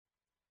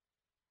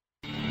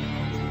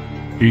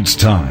It's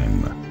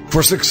time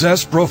for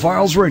Success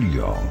Profiles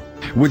Radio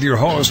with your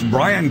host,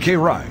 Brian K.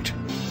 Wright.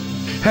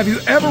 Have you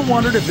ever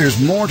wondered if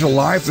there's more to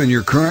life than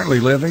you're currently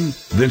living?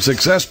 Then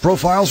Success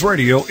Profiles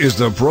Radio is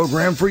the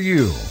program for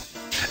you.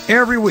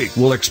 Every week,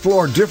 we'll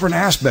explore different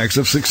aspects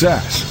of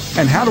success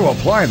and how to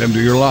apply them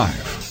to your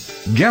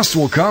life. Guests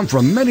will come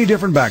from many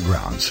different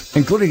backgrounds,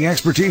 including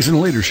expertise in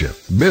leadership,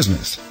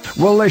 business,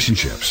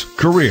 relationships,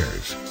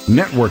 careers,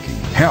 networking,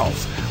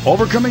 health,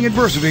 overcoming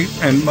adversity,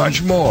 and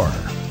much more.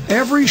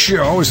 Every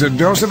show is a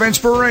dose of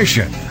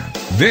inspiration.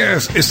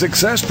 This is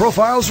Success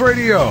Profiles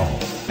Radio.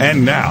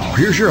 And now,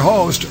 here's your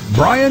host,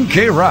 Brian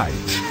K. Wright.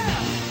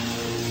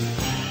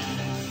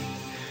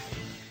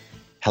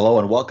 Hello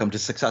and welcome to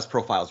Success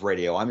Profiles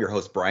Radio. I'm your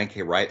host, Brian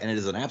K. Wright, and it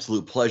is an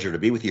absolute pleasure to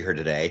be with you here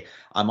today.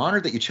 I'm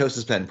honored that you chose to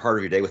spend part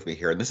of your day with me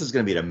here, and this is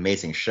going to be an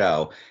amazing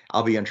show.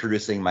 I'll be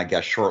introducing my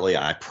guest shortly,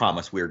 and I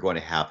promise we are going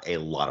to have a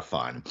lot of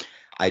fun.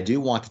 I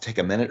do want to take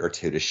a minute or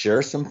two to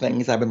share some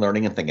things I've been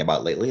learning and thinking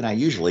about lately, and I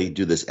usually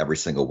do this every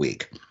single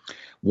week.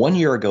 1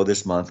 year ago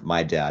this month,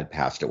 my dad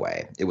passed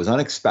away. It was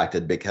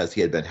unexpected because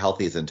he had been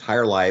healthy his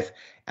entire life,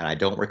 and I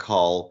don't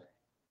recall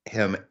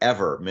him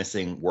ever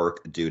missing work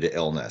due to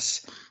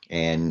illness.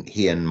 And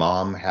he and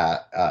mom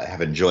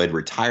have enjoyed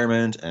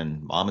retirement,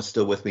 and mom is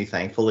still with me,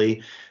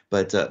 thankfully,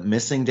 but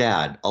missing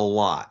dad a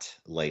lot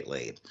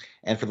lately.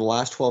 And for the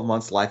last 12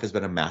 months, life has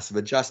been a massive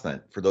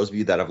adjustment. For those of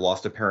you that have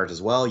lost a parent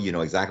as well, you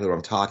know exactly what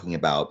I'm talking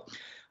about.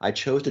 I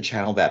chose to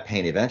channel that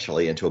pain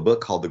eventually into a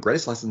book called The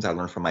Greatest Lessons I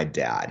Learned from My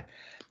Dad.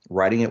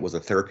 Writing it was a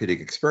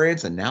therapeutic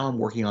experience, and now I'm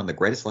working on The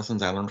Greatest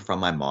Lessons I Learned from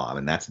My Mom,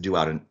 and that's due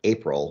out in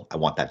April. I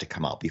want that to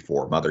come out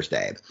before Mother's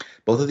Day.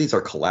 Both of these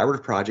are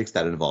collaborative projects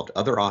that involved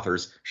other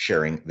authors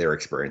sharing their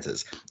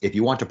experiences. If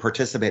you want to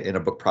participate in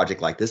a book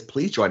project like this,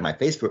 please join my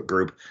Facebook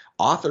group,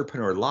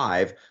 Authorpreneur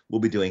Live.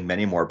 We'll be doing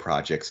many more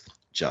projects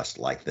just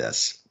like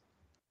this.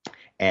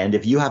 And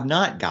if you have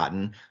not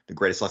gotten The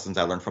Greatest Lessons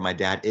I Learned from My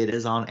Dad, it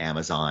is on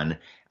Amazon.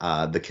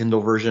 The Kindle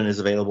version is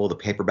available. The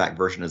paperback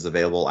version is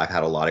available. I've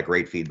had a lot of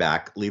great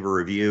feedback. Leave a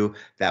review.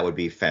 That would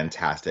be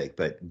fantastic.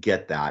 But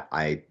get that.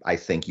 I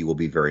think you will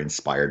be very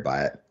inspired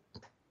by it.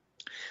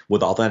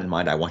 With all that in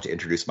mind, I want to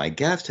introduce my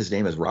guest. His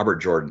name is Robert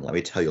Jordan. Let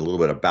me tell you a little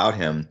bit about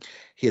him.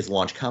 He has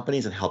launched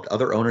companies and helped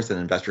other owners and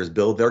investors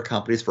build their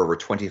companies for over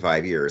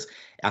 25 years.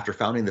 After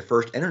founding the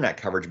first internet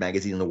coverage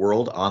magazine in the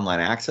world, Online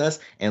Access,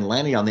 and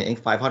landing on the Inc.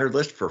 500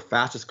 list for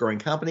fastest growing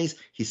companies,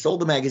 he sold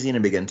the magazine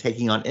and began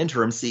taking on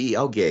interim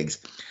CEO gigs.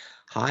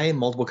 High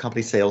multiple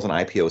company sales and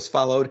IPOs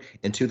followed.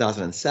 In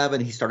 2007,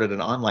 he started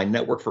an online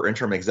network for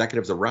interim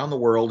executives around the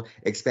world,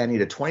 expanding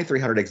to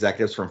 2,300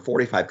 executives from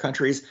 45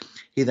 countries.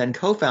 He then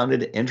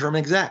co-founded Interim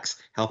Execs,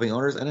 helping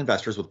owners and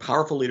investors with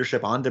powerful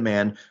leadership on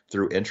demand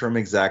through Interim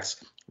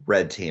Execs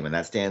Red Team, and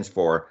that stands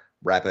for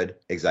Rapid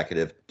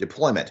Executive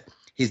Deployment.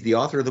 He's the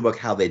author of the book,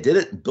 How They Did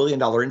It, $1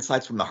 Billion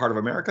Insights from the Heart of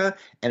America,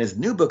 and his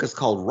new book is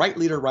called Right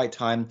Leader, Right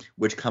Time,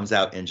 which comes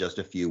out in just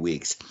a few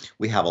weeks.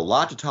 We have a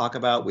lot to talk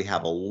about. We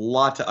have a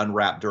lot to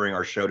unwrap during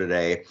our show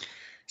today.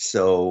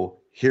 So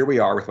here we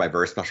are with my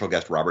very special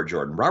guest, Robert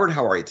Jordan. Robert,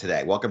 how are you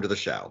today? Welcome to the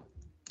show.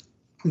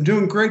 I'm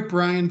doing great,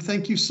 Brian.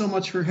 Thank you so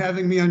much for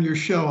having me on your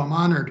show. I'm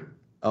honored.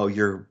 Oh,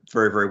 you're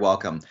very, very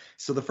welcome.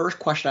 So the first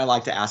question I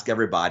like to ask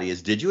everybody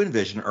is, did you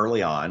envision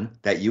early on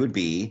that you would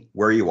be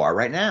where you are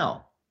right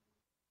now?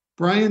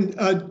 Brian,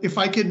 if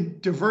I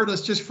could divert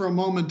us just for a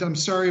moment, I'm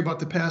sorry about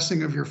the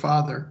passing of your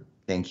father.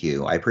 Thank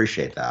you. I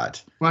appreciate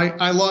that.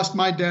 I lost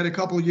my dad a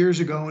couple of years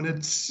ago, and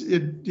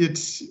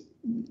it's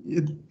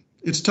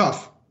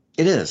tough.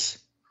 It is.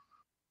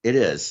 It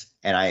is.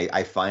 And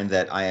I find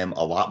that I am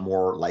a lot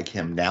more like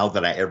him now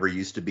than I ever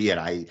used to be. And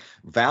I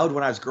vowed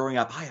when I was growing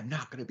up, I am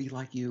not going to be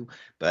like you,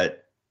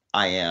 but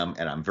I am.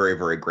 And I'm very,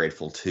 very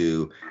grateful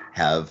to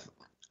have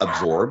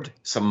absorbed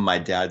some of my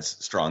dad's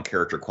strong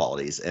character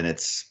qualities. And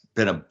it's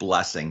been a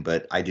blessing,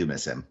 but I do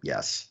miss him.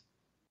 Yes.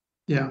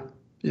 Yeah.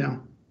 Yeah.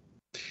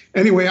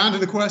 Anyway, on to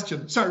the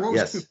question. Sorry, what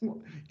was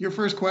your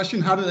first question?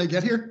 How did I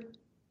get here?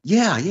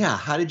 Yeah.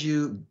 How did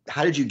you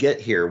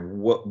get here?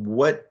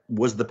 What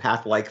was the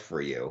path like for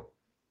you?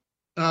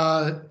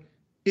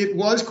 It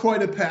was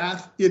quite a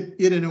path. It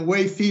in a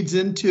way feeds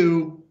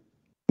into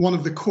one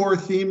of the core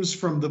themes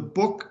from the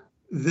book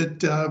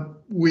that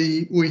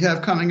we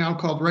have coming out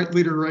called Right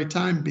Leader, Right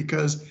Time,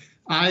 because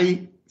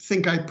I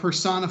think I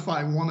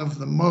personify one of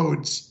the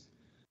modes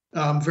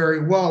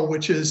very well,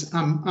 which is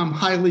I'm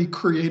highly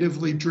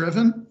creatively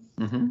driven.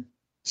 Mm-hmm.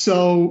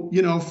 So,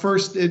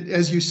 first,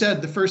 as you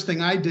said, the first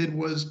thing I did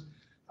was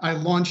I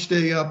launched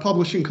a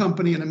publishing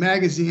company and a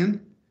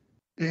magazine,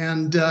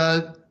 and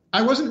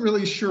I wasn't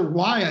really sure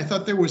why. I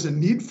thought there was a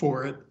need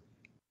for it,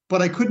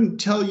 but I couldn't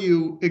tell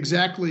you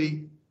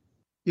exactly,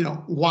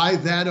 why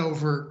that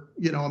over,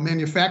 a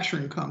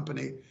manufacturing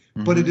company.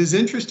 Mm-hmm. But it is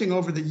interesting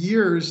over the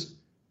years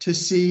to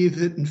see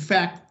that, in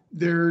fact,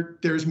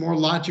 there's more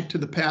logic to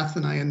the path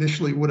than I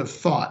initially would have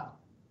thought.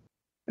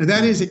 And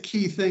that is a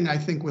key thing, I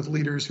think, with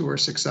leaders who are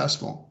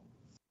successful.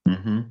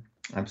 Mm-hmm.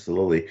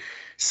 Absolutely.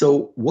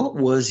 So what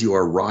was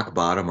your rock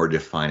bottom or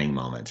defining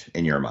moment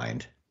in your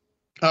mind?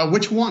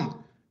 Which one?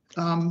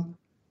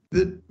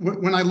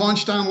 when I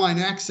launched Online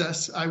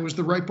Access, I was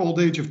the ripe old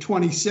age of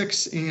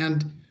 26,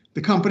 and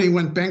the company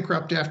went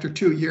bankrupt after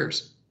 2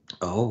 years.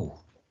 Oh.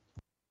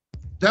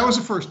 That was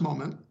the first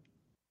moment.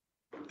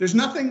 There's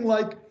nothing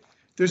like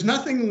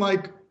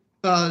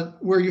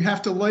where you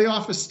have to lay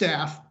off a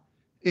staff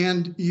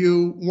and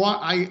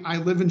I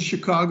live in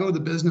Chicago. The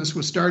business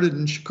was started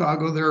in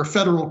Chicago. There are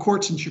federal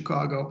courts in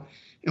Chicago.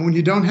 And when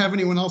you don't have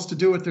anyone else to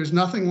do it, there's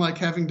nothing like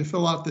having to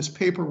fill out this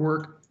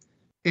paperwork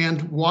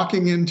and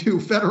walking into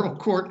federal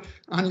court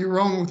on your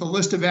own with a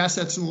list of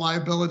assets and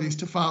liabilities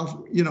to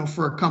file,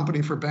 for a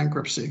company for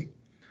bankruptcy.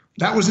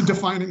 That was a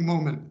defining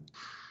moment.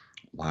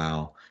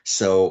 Wow.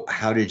 So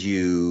how did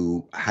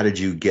you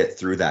get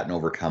through that and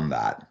overcome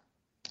that?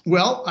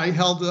 Well, I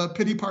held a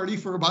pity party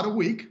for about a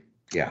week.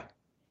 Yeah.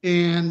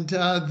 And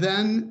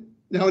then,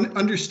 now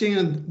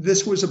understand,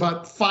 this was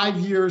about 5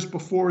 years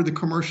before the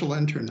commercial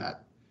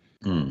internet.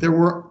 There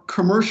were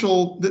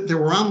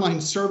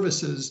online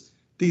services,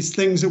 these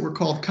things that were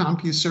called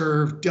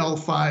CompuServe,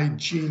 Delphi,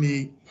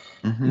 Genie.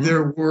 Mm-hmm.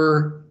 There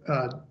were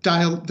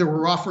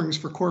offerings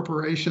for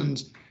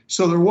corporations.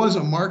 So there was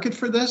a market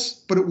for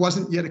this, but it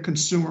wasn't yet a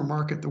consumer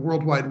market. The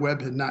World Wide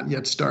Web had not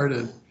yet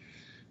started.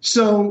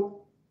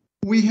 So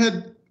we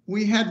had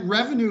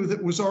revenue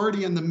that was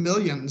already in the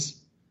millions.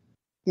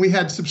 We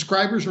had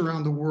subscribers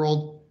around the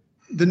world.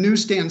 The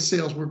newsstand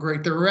sales were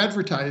great. There were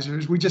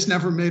advertisers. We just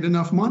never made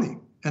enough money.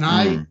 And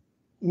I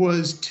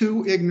was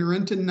too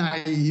ignorant and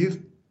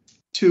naive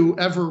to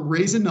ever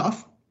raise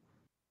enough.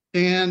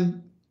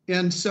 And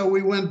so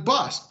we went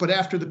bust. But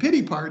after the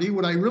pity party,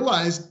 what I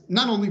realized,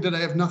 not only did I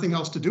have nothing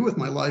else to do with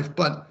my life,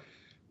 but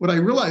what I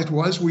realized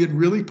was we had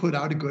really put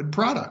out a good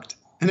product.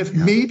 And if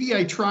maybe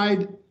I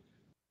tried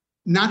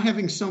not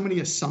having so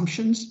many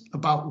assumptions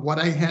about what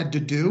I had to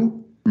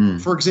do.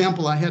 For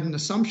example, I had an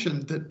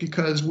assumption that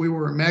because we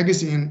were a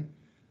magazine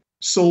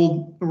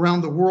sold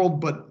around the world,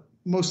 but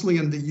mostly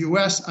in the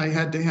US, I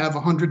had to have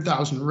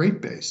 100,000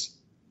 rate base,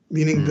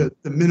 meaning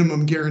the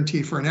minimum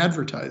guarantee for an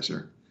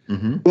advertiser.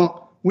 Mm-hmm.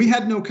 Well, we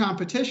had no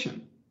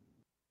competition.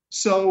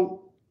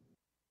 So,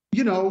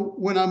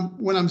 when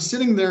I'm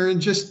sitting there and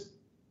just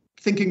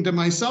thinking to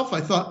myself, I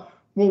thought,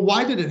 well,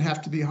 why did it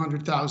have to be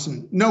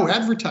 100,000? No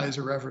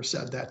advertiser ever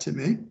said that to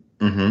me.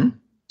 Mm-hmm.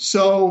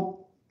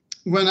 So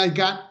when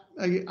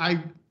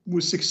I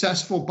was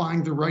successful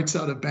buying the rights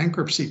out of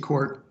bankruptcy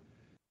court.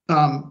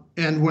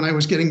 And when I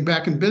was getting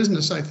back in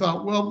business, I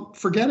thought, well,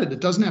 forget it. It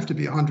doesn't have to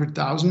be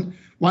 100,000.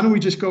 Why don't we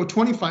just go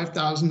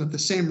 25,000 at the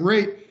same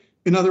rate?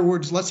 In other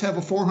words, let's have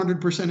a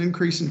 400%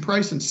 increase in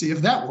price and see if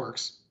that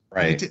works.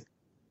 Right.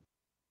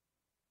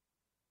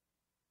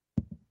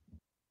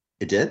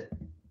 It did?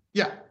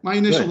 Yeah. My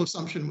initial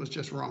assumption was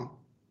just wrong.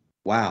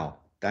 Wow.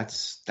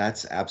 That's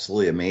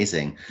absolutely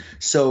amazing.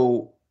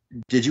 So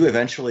did you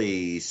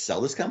eventually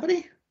sell this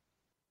company?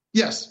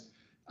 Yes.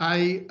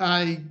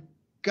 I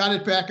got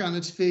it back on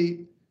its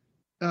feet.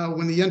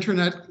 When the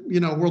internet,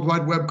 World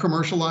Wide Web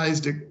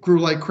commercialized, it grew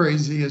like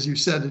crazy. As you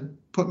said,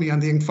 it put me on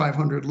the Inc.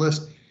 500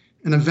 list.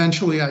 And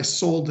eventually I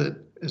sold it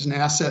as an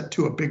asset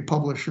to a big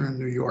publisher in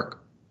New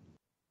York.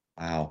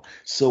 Wow.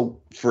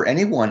 So for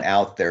anyone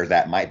out there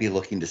that might be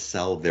looking to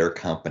sell their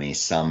company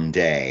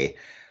someday,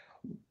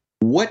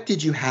 what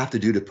did you have to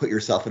do to put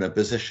yourself in a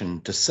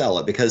position to sell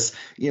it? Because,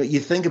 you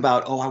think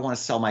about, I want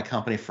to sell my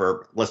company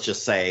for, let's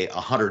just say,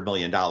 $100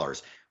 million.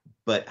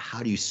 But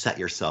how do you set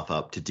yourself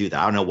up to do that?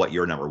 I don't know what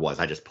your number was.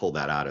 I just pulled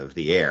that out of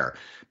the air.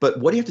 But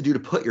what do you have to do to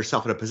put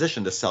yourself in a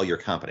position to sell your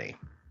company?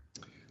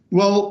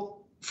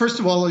 Well, first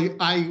of all,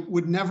 I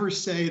would never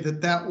say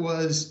that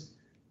was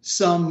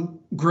some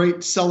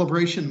great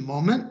celebration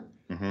moment.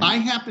 Mm-hmm. I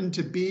happened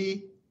to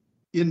be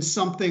in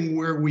something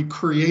where we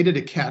created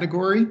a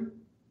category.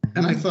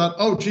 And I thought,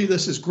 oh, gee,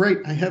 this is great.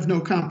 I have no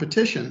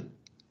competition.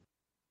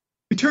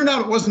 It turned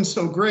out it wasn't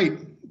so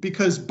great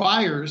because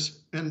buyers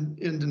and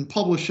in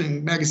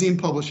publishing, magazine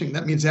publishing,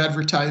 that means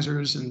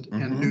advertisers and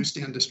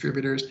newsstand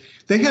distributors,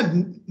 they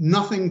had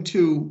nothing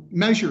to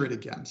measure it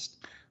against.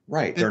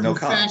 Right. There are no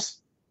comps.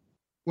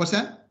 What's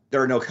that?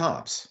 There are no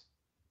comps.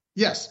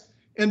 Yes.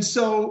 And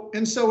so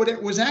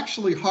it was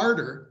actually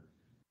harder.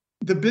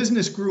 The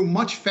business grew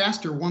much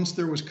faster once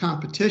there was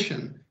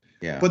competition.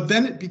 Yeah. But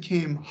then it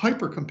became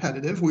hyper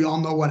competitive. We all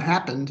know what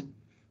happened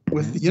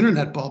with the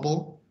internet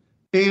bubble.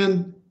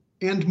 And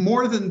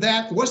more than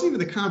that, it wasn't even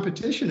the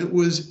competition. It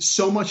was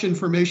so much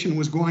information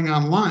was going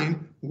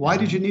online. Why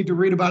did you need to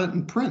read about it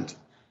in print?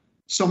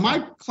 So my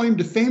claim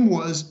to fame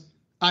was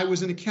I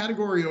was in a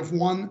category of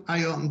one,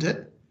 I owned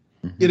it.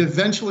 Mm-hmm. It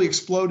eventually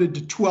exploded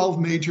to 12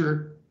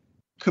 major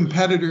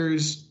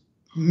competitors,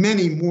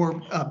 many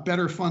more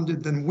better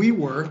funded than we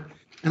were.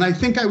 And I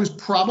think I was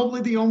probably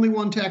the only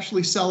one to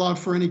actually sell out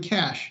for any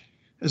cash,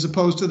 as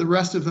opposed to the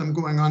rest of them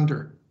going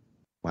under.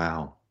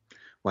 Wow.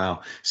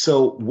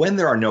 So when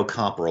there are no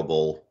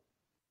comparable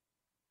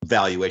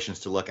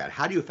valuations to look at,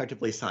 how do you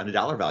effectively assign a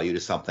dollar value to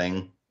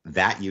something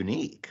that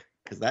unique?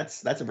 Because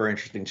that's a very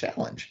interesting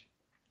challenge.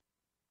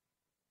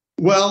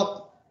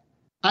 Well,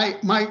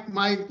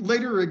 my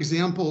later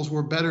examples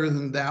were better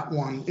than that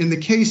one. In the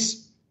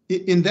case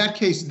in that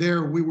case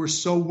there, we were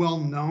so well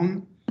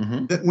known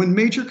that when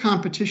major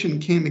competition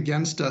came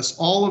against us,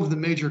 all of the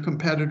major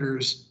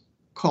competitors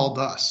called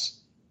us.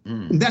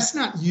 And that's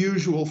not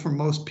usual for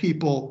most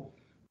people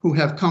who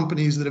have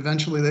companies that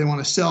eventually they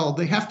want to sell.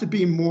 They have to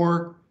be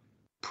more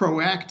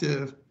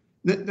proactive.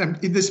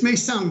 This may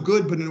sound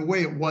good, but in a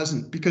way it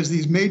wasn't, because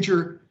these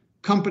major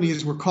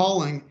companies were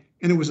calling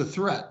and it was a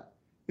threat.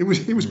 It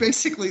was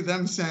basically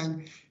them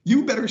saying,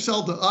 you better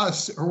sell to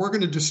us or we're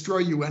going to destroy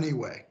you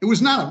anyway. It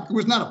was not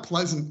a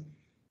pleasant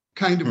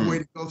kind of way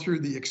to go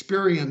through the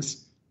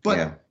experience,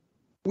 but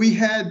we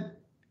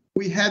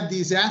had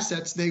these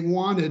assets they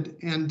wanted,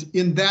 and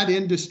in that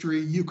industry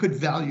you could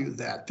value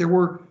that. There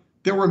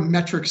were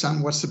metrics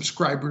on what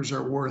subscribers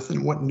are worth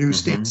and what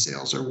newsstand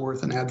sales are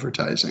worth in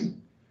advertising.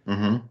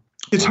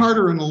 It's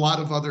harder in a lot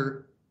of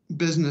other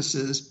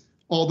businesses,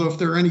 although if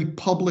there are any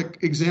public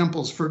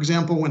examples, for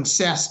example, when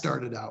SaaS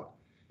started out,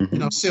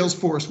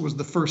 Salesforce was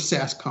the first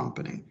SaaS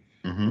company.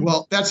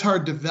 Well, that's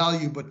hard to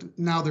value, but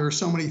now there are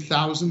so many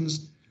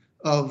thousands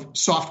of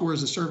software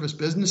as a service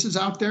businesses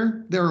out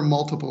there. There are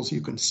multiples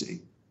you can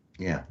see.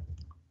 Yeah,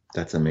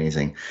 that's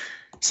amazing.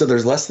 So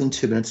there's less than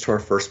 2 minutes to our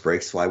first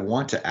break. So I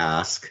want to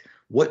ask,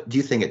 what do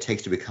you think it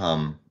takes to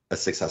become a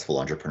successful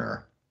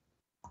entrepreneur?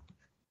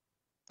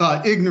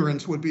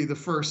 Ignorance would be the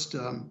first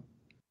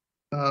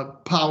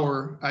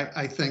power,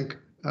 I think,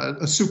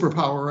 a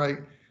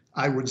superpower,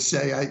 I would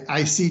say.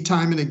 I see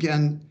time and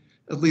again,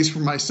 at least for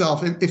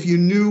myself, if you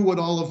knew what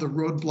all of the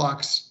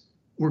roadblocks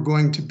were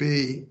going to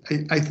be,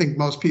 I think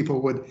most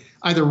people would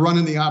either run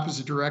in the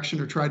opposite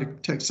direction or try to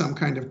take some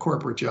kind of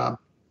corporate job.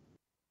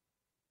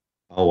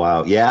 Oh,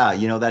 wow. Yeah.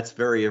 That's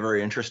very,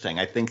 very interesting.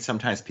 I think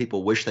sometimes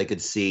people wish they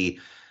could see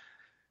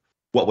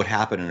what would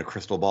happen in a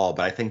crystal ball,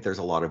 but I think there's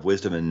a lot of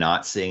wisdom in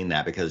not seeing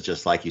that, because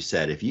just like you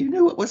said, if you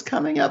knew what was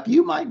coming up,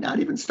 you might not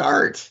even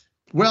start.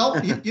 Well,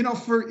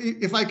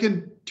 if I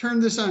can turn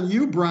this on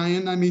you,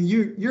 Brian, I mean,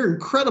 you're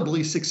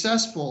incredibly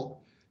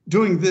successful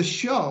doing this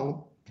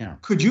show. Yeah.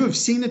 Could you have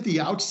seen at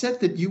the outset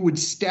that you would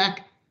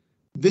stack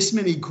this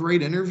many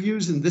great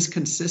interviews and this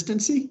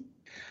consistency?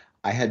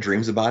 I had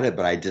dreams about it,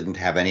 but I didn't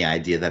have any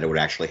idea that it would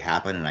actually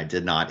happen. And I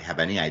did not have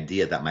any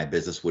idea that my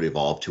business would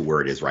evolve to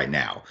where it is right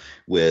now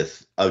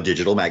with a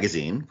digital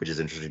magazine, which is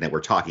interesting that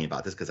we're talking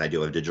about this, because I do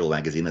have a digital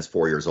magazine that's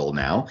 4 years old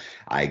now.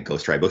 I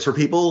ghostwrite books for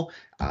people.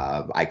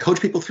 I coach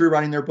people through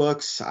writing their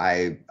books.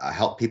 I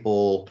help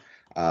people.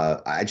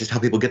 I just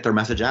help people get their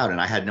message out.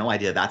 And I had no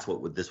idea that's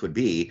what this would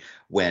be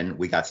when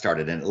we got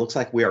started. And it looks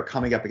like we are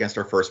coming up against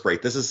our first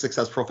break. This is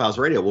Success Profiles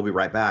Radio. We'll be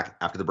right back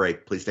after the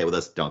break. Please stay with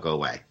us. Don't go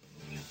away.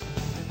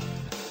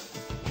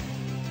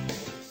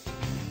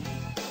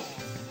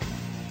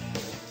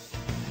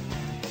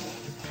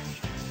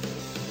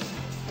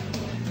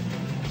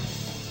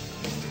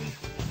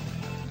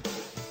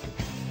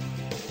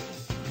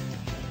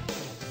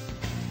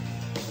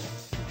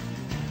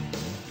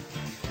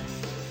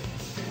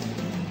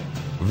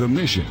 The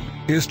mission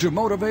is to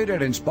motivate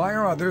and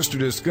inspire others to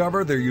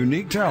discover their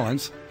unique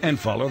talents and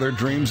follow their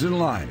dreams in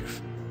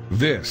life.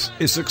 This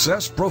is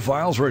Success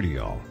Profiles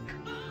Radio.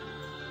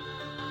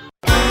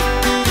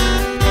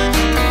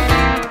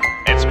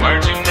 It's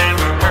words you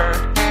never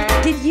heard.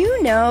 Did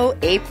you know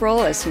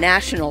April is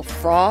National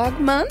Frog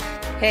Month?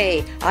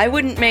 Hey, I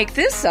wouldn't make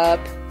this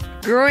up.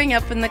 Growing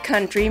up in the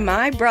country,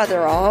 my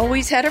brother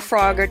always had a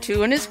frog or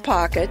two in his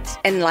pockets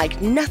and liked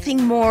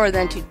nothing more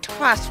than to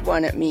toss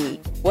one at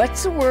me.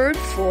 What's the word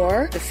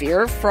for the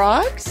fear of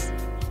frogs?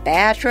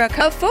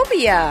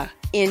 Batrachophobia.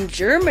 In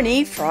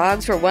Germany,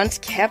 frogs were once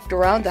kept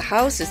around the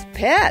house as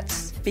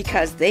pets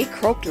because they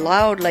croaked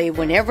loudly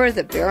whenever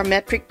the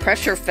barometric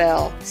pressure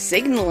fell,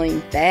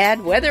 signaling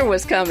bad weather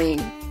was coming.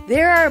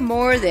 There are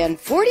more than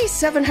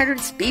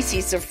 4,700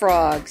 species of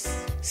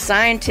frogs.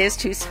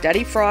 Scientists who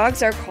study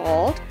frogs are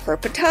called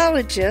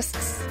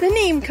herpetologists. The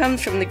name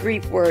comes from the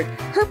Greek word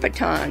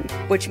herpeton,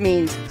 which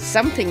means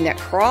something that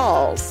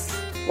crawls.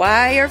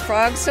 Why are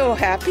frogs so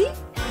happy?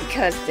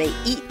 Because they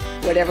eat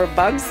whatever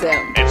bugs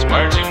them. It's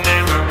words you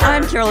never heard.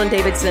 I'm Carolyn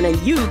Davidson, and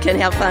you can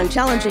have fun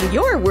challenging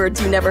your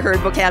words you never heard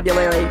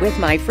vocabulary with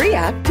my free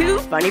app, Too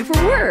Funny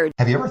for Words.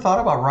 Have you ever thought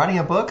about writing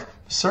a book?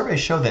 Surveys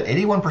show that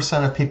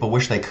 81% of people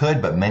wish they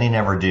could, but many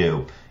never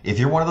do. If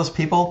you're one of those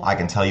people, I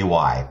can tell you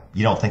why.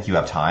 You don't think you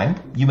have time,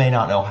 you may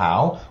not know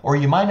how, or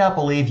you might not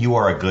believe you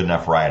are a good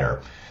enough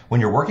writer. When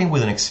you're working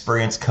with an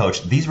experienced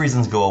coach, these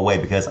reasons go away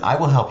because I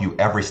will help you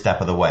every step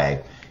of the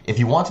way. If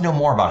you want to know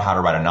more about how to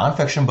write a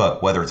nonfiction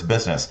book, whether it's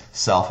business,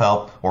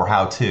 self-help, or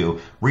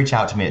how-to, reach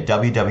out to me at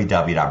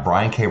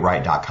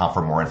www.briankwright.com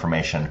for more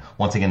information.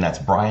 Once again, that's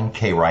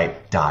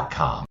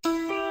briankwright.com.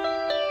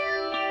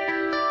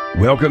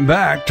 Welcome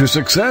back to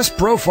Success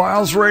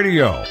Profiles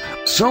Radio.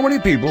 So many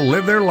people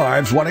live their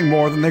lives wanting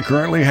more than they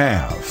currently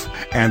have.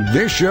 And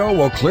this show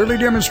will clearly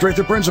demonstrate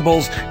the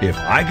principles, if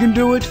I can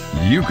do it,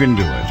 you can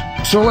do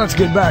it. So let's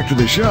get back to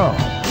the show.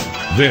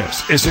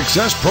 This is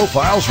Success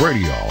Profiles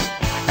Radio.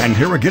 And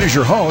here again is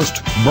your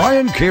host,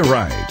 Brian K.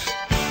 Wright.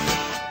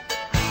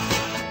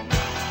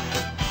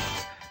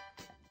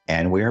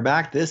 And And we are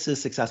back. This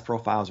is Success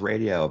Profiles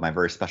Radio. My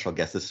very special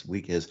guest this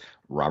week is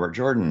Robert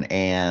Jordan,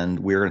 and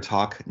we're going to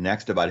talk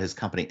next about his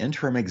company,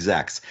 Interim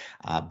Execs.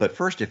 But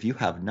first, if you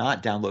have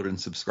not downloaded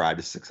and subscribed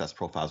to Success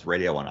Profiles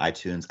Radio on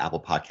iTunes, Apple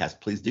Podcasts,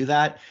 please do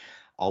that.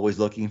 Always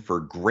looking for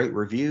great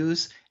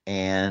reviews.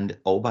 And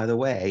oh, by the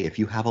way, if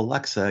you have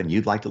Alexa and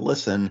you'd like to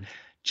listen,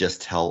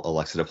 just tell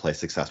Alexa to play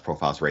Success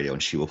Profiles Radio,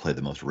 and she will play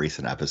the most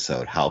recent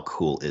episode. How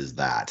cool is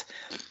that?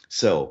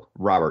 So,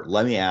 Robert,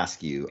 let me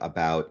ask you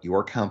about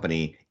your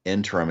company,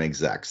 Interim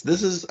Execs.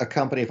 This is a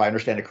company, if I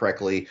understand it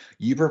correctly,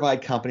 you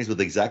provide companies with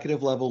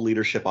executive level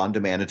leadership on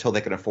demand until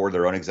they can afford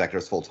their own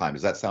executives full time.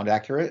 Does that sound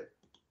accurate?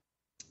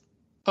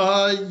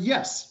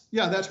 Yes.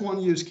 Yeah, that's one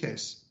use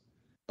case.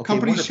 Okay,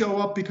 Companies wonderful.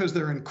 show up because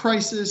they're in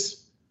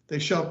crisis. They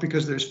show up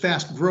because there's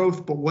fast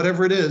growth, but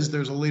whatever it is,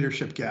 there's a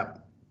leadership gap.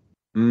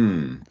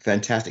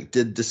 Fantastic.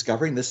 Did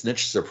discovering this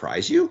niche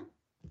surprise you?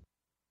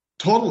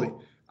 Totally.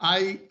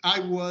 I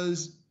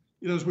was,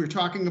 as we were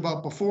talking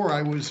about before,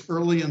 I was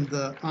early in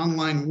the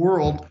online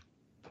world,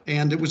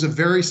 and it was a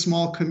very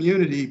small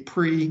community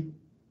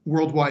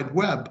pre-World Wide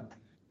Web.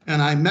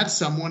 And I met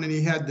someone, and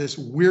he had this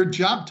weird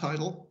job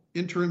title,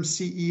 interim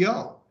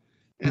CEO.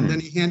 And then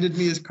he handed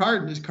me his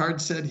card, and his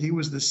card said he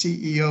was the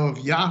CEO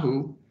of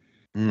Yahoo.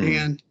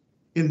 And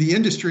in the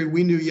industry,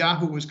 we knew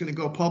Yahoo was going to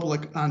go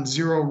public on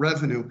zero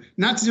revenue,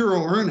 not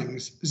zero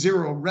earnings,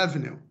 zero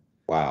revenue.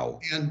 Wow.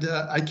 And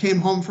I came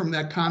home from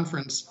that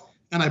conference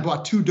and I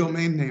bought 2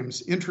 domain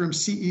names,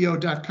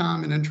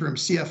 interimceo.com and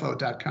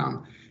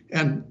interimcfo.com.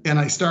 And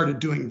I started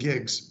doing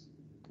gigs.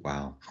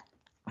 Wow.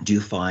 Do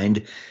you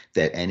find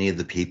that any of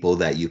the people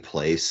that you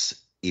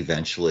place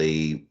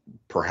eventually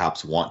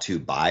perhaps want to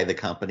buy the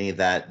company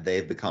that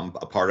they've become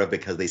a part of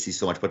because they see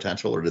so much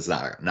potential, or does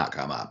that not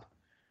come up?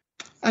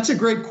 That's a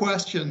great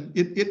question.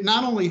 It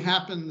not only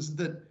happens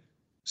that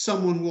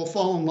someone will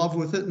fall in love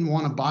with it and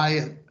want to buy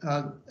it,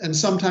 and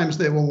sometimes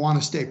they will want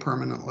to stay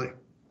permanently.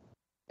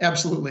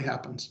 Absolutely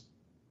happens.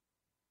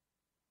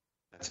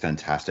 That's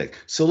fantastic.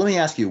 So let me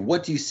ask you,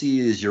 what do you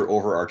see as your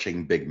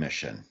overarching big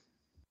mission?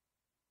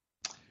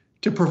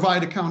 To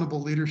provide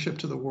accountable leadership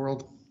to the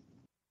world.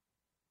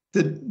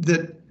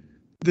 That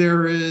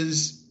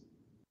there's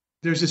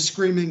a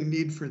screaming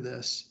need for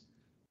this.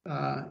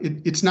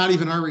 It's not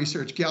even our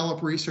research.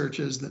 Gallup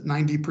researches that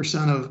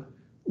 90% of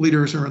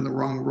leaders are in the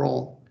wrong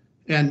role.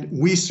 And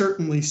we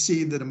certainly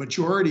see that a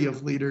majority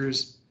of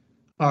leaders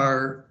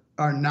are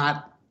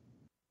not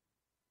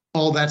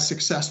all that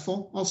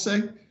successful, I'll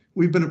say.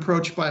 We've been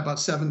approached by about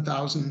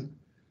 7,000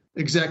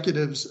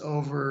 executives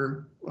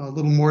over a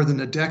little more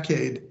than a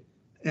decade.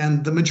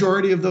 And the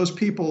majority of those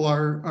people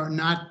are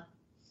not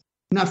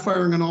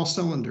firing on all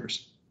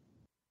cylinders.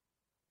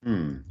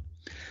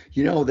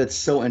 That's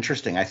so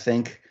interesting. I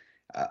think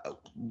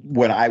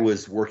when I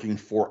was working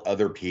for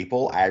other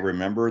people, I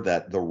remember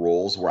that the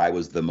roles where I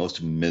was the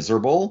most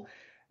miserable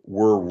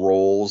were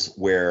roles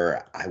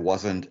where I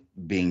wasn't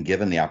being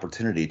given the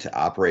opportunity to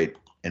operate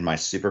in my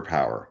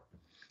superpower.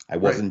 I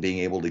wasn't being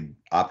able to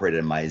operate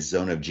in my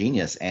zone of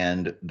genius,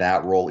 and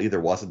that role either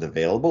wasn't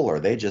available or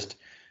they just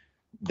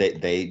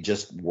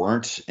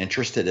weren't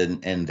interested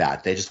in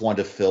that. They just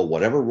wanted to fill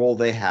whatever role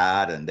they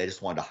had, and they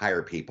just wanted to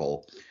hire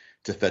people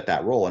to fit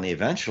that role. And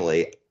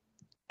eventually,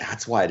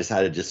 that's why I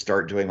decided to just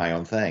start doing my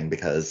own thing,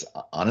 because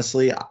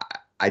honestly,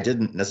 I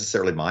didn't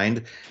necessarily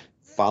mind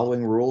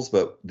following rules,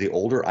 but the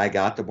older I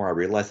got, the more I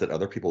realized that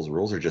other people's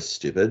rules are just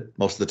stupid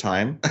most of the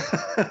time.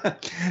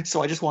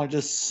 So I just wanted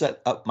to set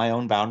up my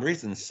own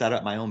boundaries and set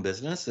up my own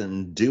business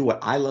and do what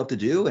I love to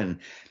do. And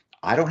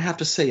I don't have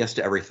to say yes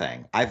to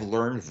everything. I've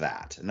learned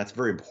that, and that's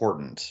very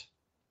important.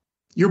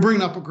 You're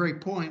bringing up a great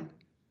point.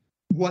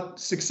 What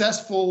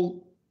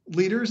successful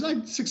leaders,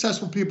 like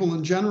successful people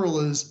in general,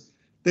 is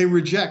they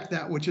reject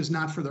that which is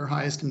not for their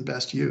highest and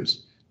best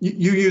use.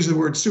 You use the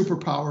word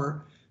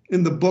superpower.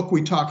 In the book,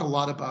 we talk a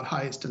lot about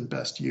highest and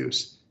best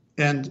use.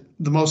 And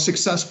the most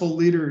successful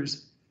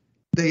leaders,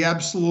 they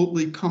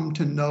absolutely come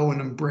to know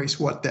and embrace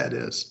what that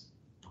is.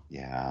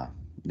 Yeah,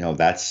 no,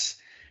 that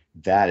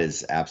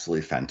is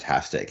absolutely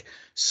fantastic.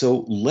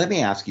 So let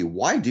me ask you,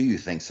 why do you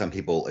think some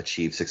people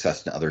achieve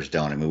success and others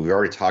don't? I mean, we've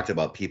already talked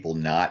about people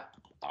not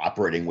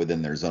operating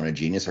within their zone of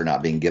genius or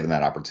not being given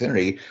that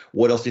opportunity.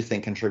 What else do you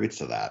think contributes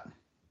to that?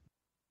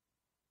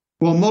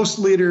 Well, most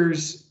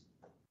leaders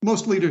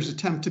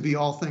attempt to be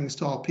all things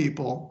to all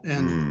people.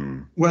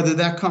 And whether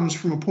that comes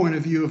from a point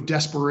of view of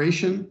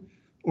desperation,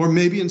 or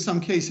maybe in some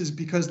cases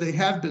because they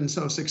have been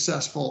so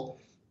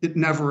successful, it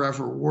never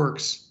ever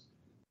works.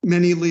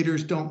 Many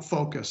leaders don't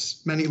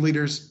focus. Many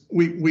leaders,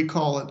 we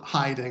call it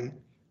hiding.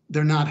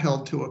 They're not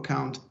held to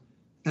account.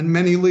 And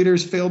many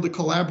leaders fail to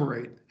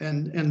collaborate.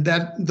 And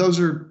that's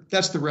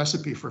the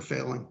recipe for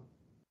failing.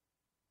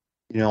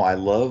 I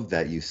love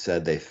that you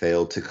said they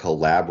failed to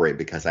collaborate,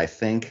 because I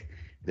think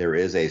there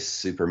is a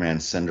Superman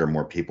syndrome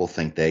where people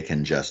think they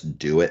can just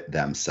do it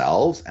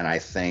themselves. And I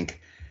think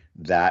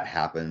that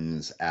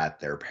happens at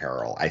their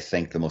peril. I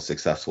think the most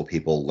successful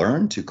people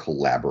learn to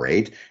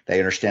collaborate. They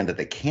understand that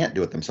they can't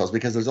do it themselves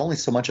because there's only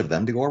so much of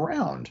them to go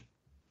around.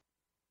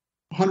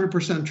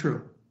 100%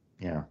 true.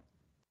 Yeah.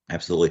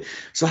 Absolutely.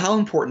 So how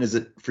important is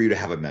it for you to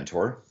have a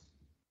mentor?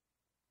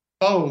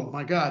 Oh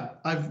my God,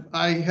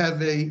 I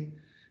have a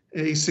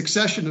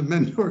succession of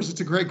mentors.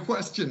 It's a great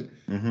question.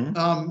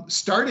 Hmm.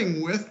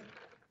 Starting with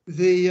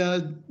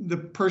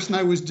the person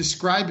I was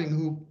describing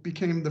who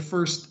became the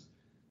first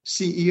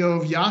CEO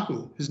of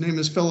Yahoo. His name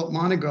is Philip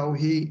Monago.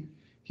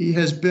 He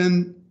has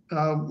been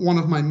one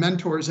of my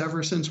mentors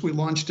ever since we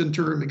launched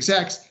Interim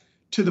Execs,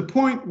 to the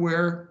point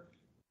where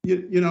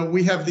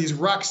we have these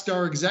rock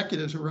star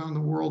executives around the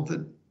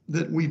world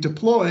that we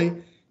deploy,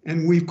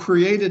 and we've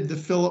created the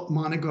Philip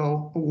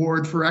Monago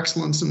Award for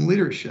Excellence in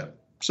Leadership.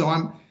 So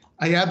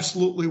I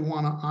absolutely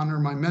want to honor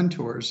my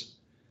mentors.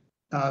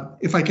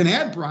 If I can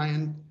add,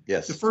 Brian,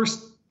 Yes. the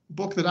first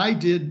book that I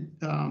did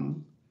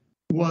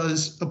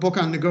was a book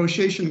on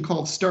negotiation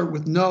called Start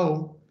with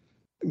No,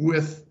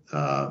 with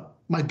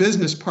my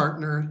business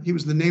partner. He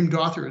was the named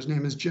author. His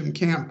name is Jim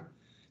Camp.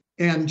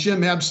 And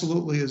Jim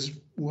absolutely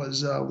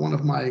was one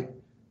of my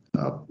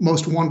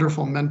most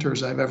wonderful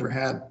mentors I've ever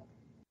had.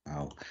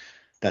 Wow.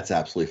 That's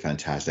absolutely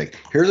fantastic.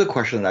 Here's a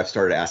question that I've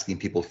started asking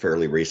people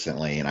fairly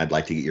recently, and I'd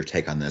like to get your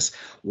take on this.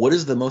 What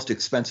is the most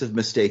expensive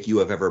mistake you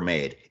have ever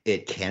made?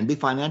 It can be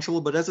financial,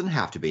 but doesn't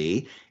have to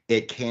be.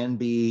 It can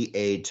be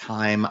a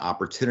time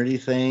opportunity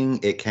thing.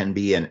 It can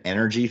be an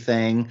energy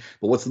thing.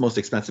 But what's the most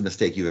expensive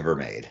mistake you've ever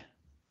made?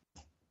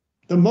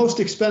 The most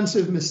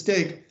expensive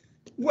mistake?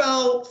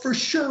 Well, for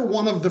sure,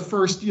 one of the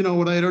first,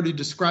 what I had already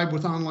described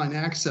with online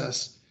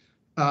access.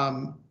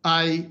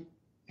 I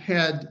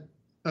had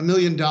 $1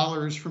 million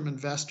from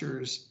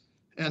investors.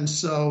 And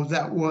so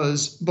that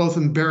was both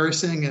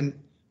embarrassing and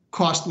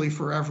costly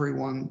for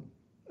everyone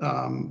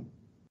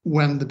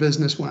when the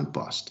business went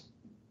bust.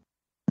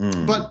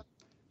 But,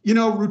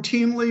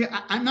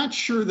 routinely, I'm not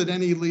sure that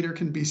any leader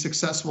can be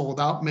successful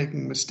without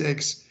making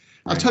mistakes.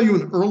 I'll tell you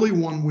an early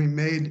one we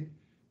made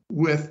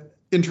with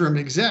Interim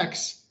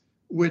Execs,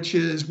 which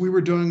is we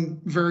were doing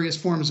various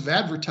forms of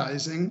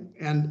advertising,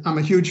 and I'm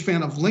a huge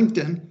fan of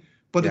LinkedIn.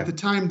 But at the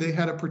time, they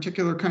had a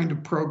particular kind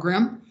of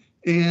program,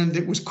 and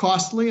it was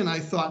costly. And I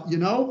thought,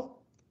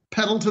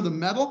 pedal to the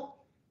metal.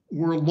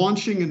 We're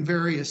launching in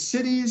various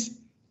cities,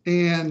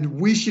 and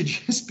we should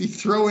just be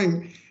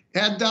throwing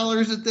ad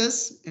dollars at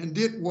this. And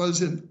it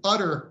was an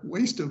utter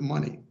waste of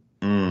money.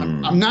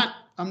 I'm not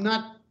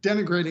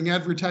denigrating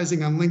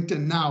advertising on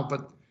LinkedIn now,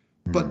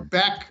 but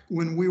back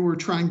when we were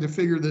trying to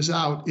figure this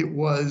out,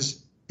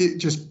 it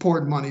just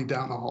poured money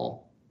down the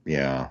hole.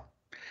 Yeah.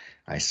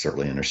 I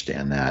certainly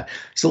understand that.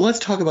 So let's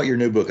talk about your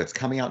new book. It's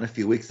coming out in a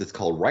few weeks. It's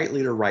called Right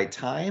Leader, Right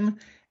Time.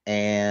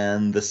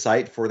 And the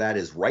site for that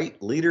is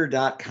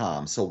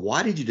rightleader.com. So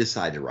why did you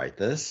decide to write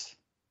this?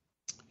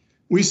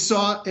 We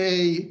saw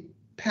a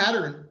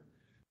pattern.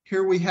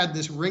 Here we had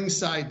this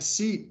ringside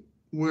seat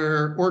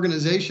where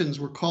organizations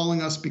were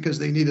calling us because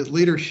they needed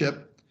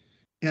leadership.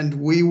 And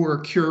we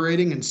were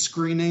curating and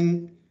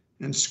screening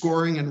and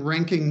scoring and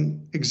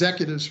ranking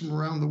executives from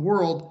around the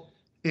world.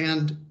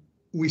 And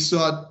we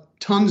saw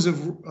tons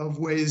of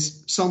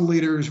ways some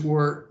leaders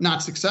were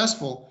not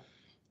successful,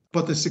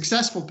 but the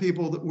successful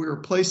people that we were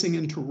placing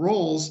into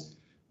roles,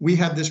 we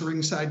had this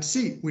ringside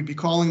seat. We'd be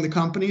calling the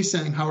company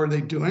saying, how are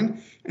they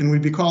doing? And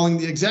we'd be calling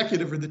the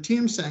executive or the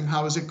team saying,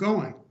 how is it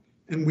going?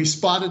 And we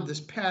spotted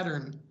this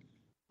pattern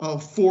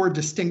of 4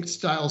 distinct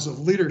styles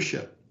of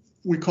leadership.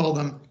 We call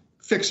them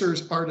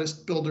fixers, artists,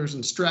 builders,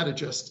 and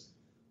strategists,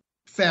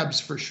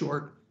 FABs for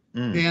short.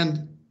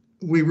 And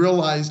we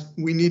realized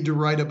we need to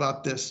write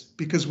about this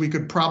because we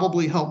could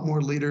probably help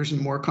more leaders and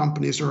more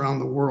companies around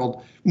the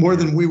world, more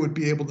than we would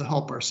be able to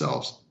help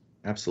ourselves.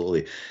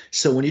 Absolutely.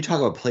 So when you talk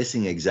about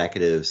placing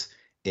executives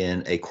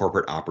in a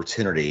corporate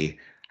opportunity,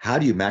 how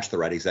do you match the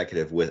right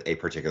executive with a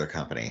particular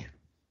company?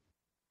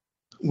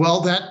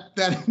 Well, that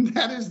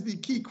is the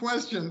key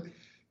question.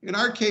 In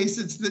our case,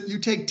 it's that you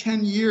take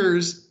 10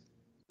 years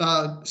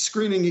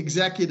screening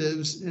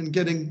executives and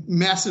getting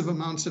massive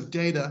amounts of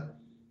data,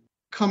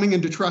 coming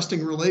into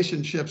trusting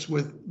relationships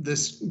with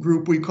this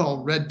group we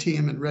call Red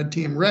Team and Red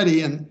Team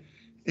Ready.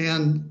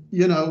 And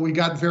we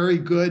got very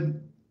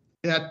good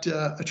at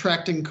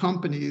attracting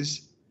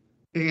companies.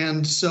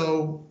 And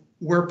so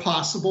where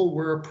possible,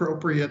 where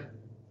appropriate,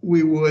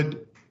 we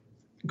would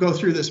go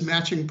through this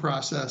matching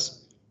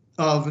process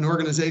of an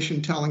organization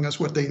telling us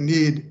what they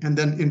need and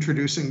then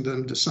introducing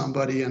them to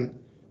somebody and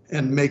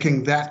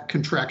making that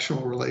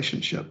contractual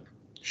relationship.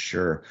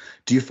 Sure.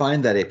 Do you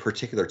find that a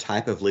particular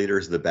type of leader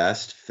is the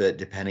best fit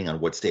depending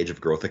on what stage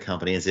of growth the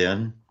company is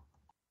in?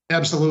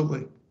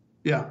 Absolutely.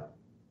 Yeah.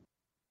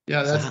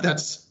 Yeah,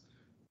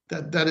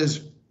 that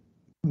is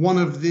one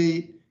of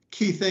the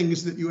key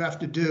things that you have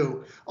to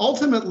do.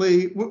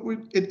 Ultimately,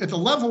 at the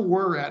level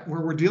we're at,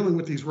 where we're dealing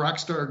with these rock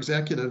star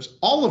executives,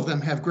 all of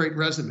them have great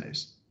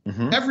resumes.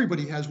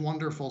 Everybody has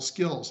wonderful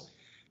skills.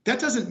 That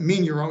doesn't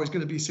mean you're always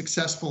going to be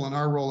successful in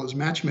our role as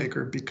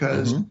matchmaker,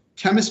 because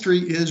chemistry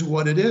is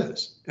what it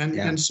is.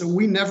 And so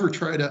we never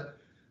try to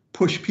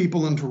push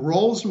people into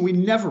roles, and we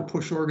never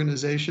push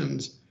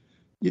organizations,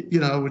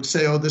 would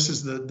say, oh, this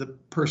is the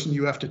person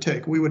you have to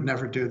take. We would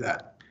never do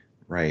that.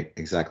 Right,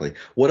 exactly.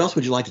 What else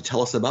would you like to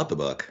tell us about the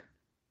book?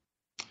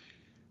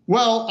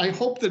 Well, I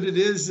hope that it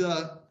is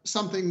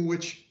something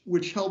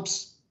which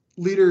helps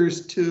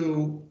leaders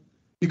to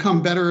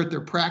become better at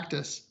their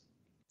practice.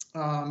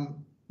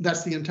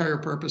 That's the entire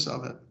purpose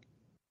of it.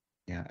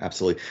 Yeah,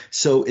 absolutely.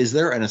 So is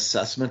there an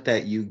assessment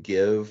that you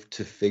give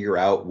to figure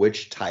out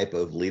which type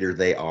of leader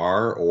they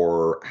are,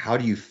 or how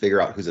do you figure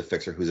out who's a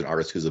fixer, who's an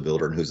artist, who's a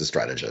builder, and who's a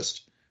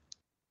strategist?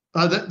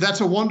 It's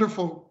a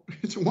wonderful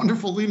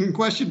leading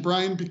question,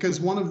 Brian,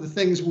 because one of the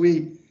things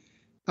we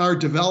are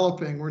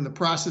developing, we're in the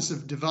process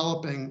of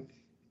developing,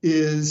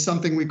 is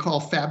something we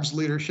call FABS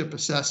Leadership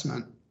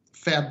Assessment.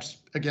 FABS,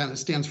 again, it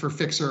stands for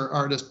Fixer,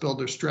 Artist,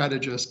 Builder,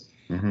 Strategist.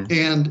 Mm-hmm.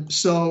 And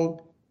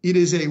so it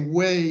is a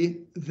way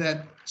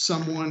that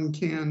someone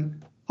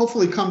can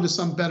hopefully come to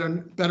some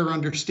better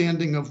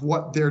understanding of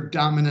what their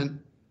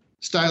dominant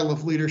style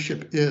of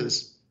leadership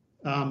is.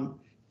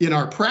 In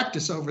our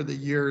practice over the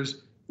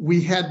years,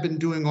 we had been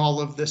doing all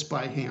of this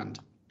by hand.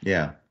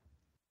 Yeah.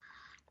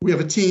 We have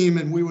a team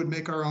and we would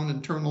make our own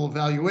internal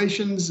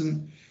evaluations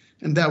and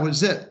that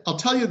was it. I'll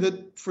tell you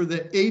that for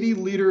the 80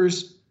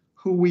 leaders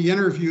who we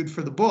interviewed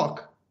for the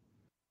book,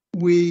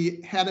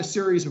 we had a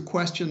series of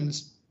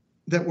questions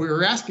that we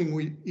were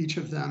asking each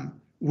of them.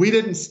 We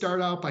didn't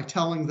start out by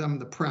telling them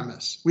the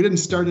premise. We didn't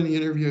start any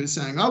interviews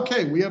saying,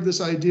 okay, we have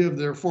this idea of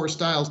their 4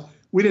 styles.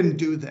 We didn't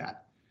do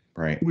that.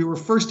 Right. We were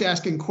first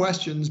asking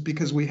questions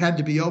because we had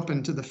to be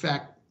open to the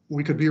fact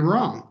we could be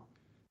wrong.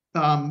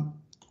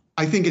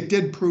 I think it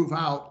did prove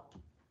out.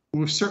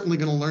 We're certainly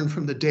going to learn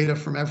from the data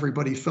from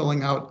everybody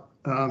filling out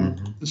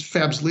this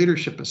FABS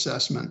leadership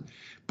assessment.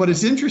 But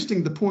it's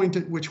interesting the point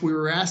at which we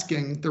were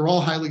asking, they're all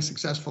highly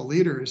successful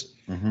leaders.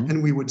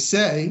 And we would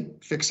say,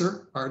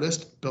 fixer,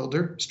 artist,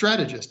 builder,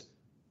 strategist.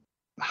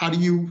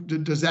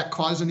 Does that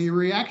cause any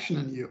reaction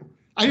in you?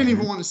 I didn't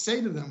even want to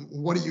say to them,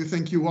 what do you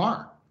think you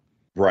are?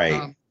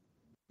 Right.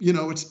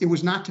 It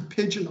was not to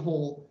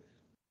pigeonhole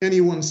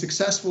anyone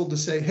successful to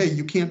say, hey,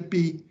 you can't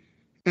be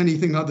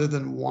anything other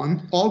than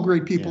one. All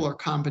great people are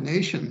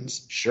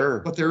combinations.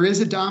 Sure. But there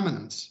is a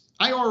dominance.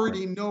 I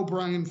already know,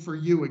 Brian, for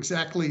you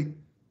exactly,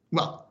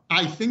 well,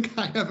 I think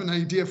I have an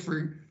idea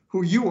for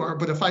who you are,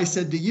 but if I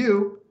said to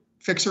you,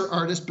 fixer,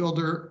 artist,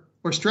 builder,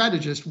 or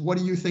strategist, what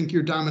do you think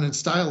your dominant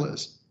style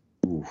is?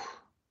 Ooh,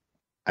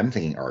 I'm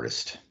thinking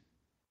artist.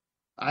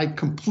 I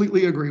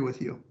completely agree with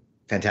you.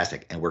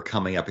 Fantastic. And we're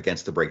coming up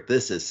against the break.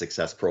 This is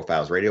Success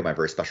Profiles Radio. My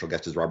very special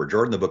guest is Robert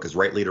Jordan. The book is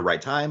Right Leader, Right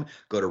Time.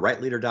 Go to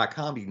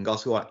rightleader.com. You can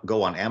also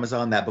go on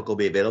Amazon. That book will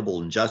be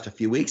available in just a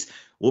few weeks.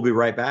 We'll be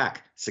right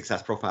back.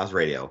 Success Profiles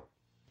Radio.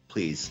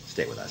 Please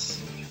stay with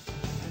us.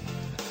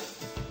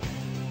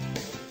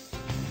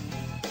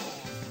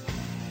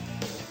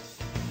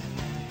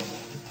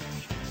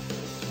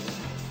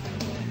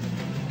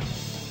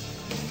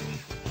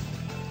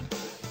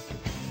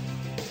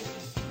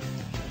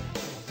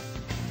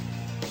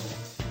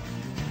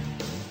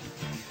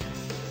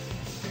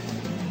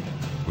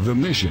 The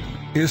mission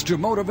is to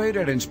motivate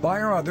and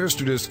inspire others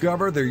to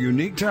discover their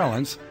unique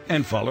talents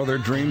and follow their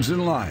dreams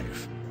in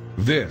life.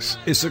 This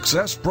is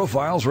Success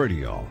Profiles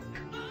Radio.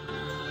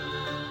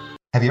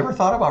 Have you ever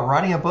thought about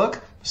writing a book?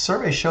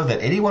 Surveys show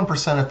that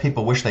 81% of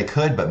people wish they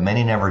could, but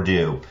many never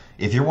do.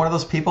 If you're one of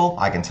those people,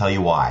 I can tell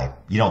you why.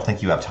 You don't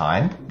think you have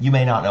time, you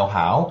may not know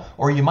how,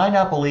 or you might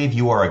not believe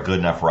you are a good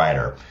enough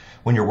writer.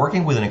 When you're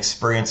working with an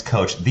experienced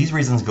coach, these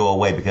reasons go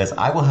away because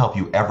I will help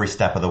you every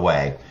step of the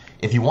way.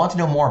 If you want to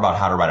know more about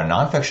how to write a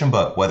nonfiction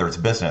book, whether it's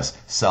business,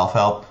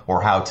 self-help,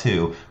 or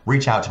how-to,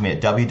 reach out to me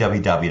at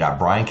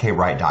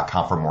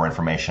www.briankWright.com for more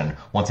information.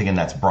 Once again,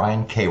 that's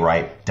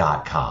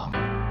briankWright.com.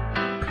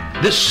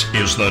 This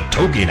is the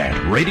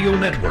TogiNet Radio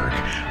Network,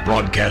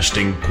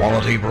 broadcasting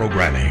quality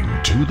programming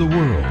to the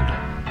world.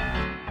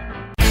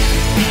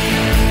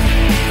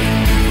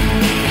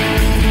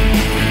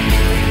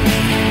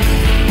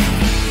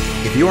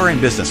 If you are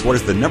in business, what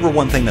is the number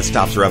one thing that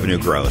stops revenue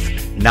growth?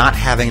 Not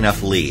having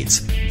enough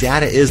leads.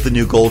 Data is the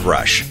new gold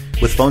rush.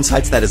 With phone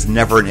sites, that is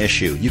never an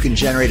issue. You can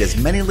generate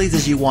as many leads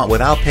as you want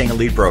without paying a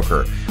lead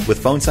broker. With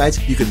phone sites,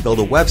 you can build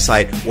a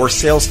website or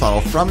sales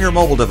funnel from your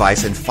mobile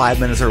device in 5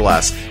 minutes or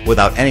less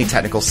without any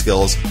technical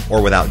skills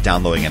or without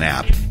downloading an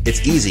app.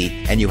 It's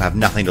easy and you have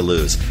nothing to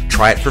lose.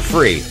 Try it for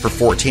free for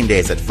 14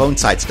 days at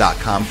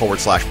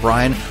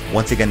phonesites.com/Brian.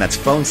 Once again, that's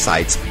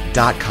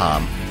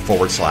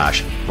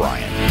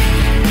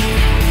phonesites.com/Brian.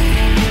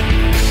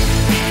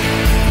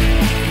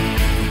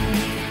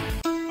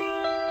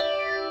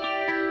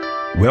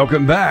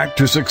 Welcome back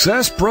to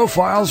Success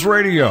Profiles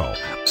Radio.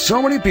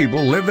 So many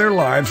people live their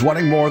lives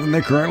wanting more than they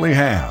currently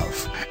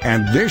have.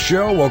 And this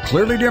show will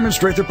clearly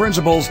demonstrate the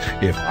principles,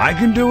 if I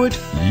can do it,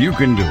 you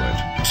can do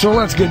it. So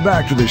let's get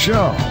back to the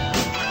show.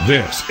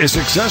 This is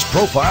Success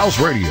Profiles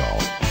Radio.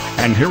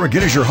 And here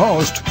again is your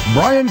host,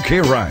 Brian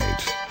K.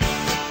 Wright.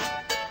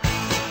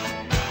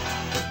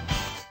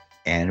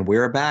 And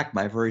we're back.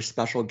 My very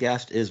special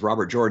guest is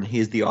Robert Jordan. He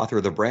is the author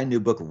of the brand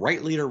new book,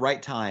 Right Leader,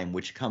 Right Time,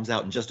 which comes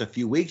out in just a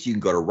few weeks. You can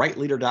go to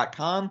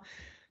rightleader.com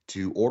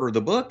to order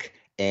the book.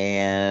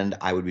 And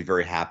I would be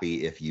very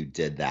happy if you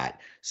did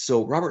that.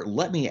 So, Robert,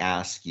 let me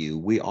ask you,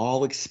 we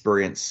all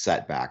experience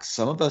setbacks.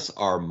 Some of us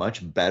are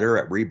much better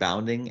at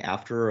rebounding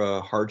after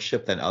a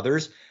hardship than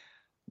others.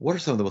 What are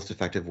some of the most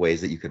effective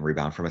ways that you can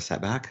rebound from a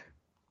setback?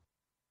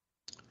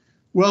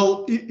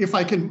 Well, if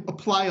I can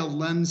apply a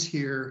lens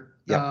here,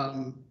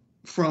 Yep.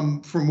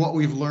 from what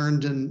we've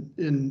learned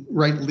in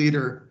Right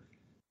Leader,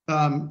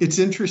 it's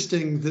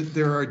interesting that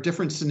there are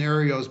different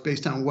scenarios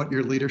based on what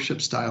your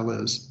leadership style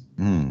is.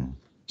 Mm.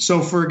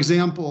 So, for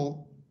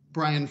example,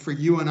 Brian, for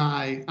you and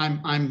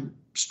I'm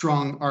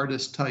strong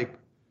artist type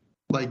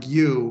like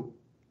you.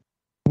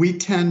 We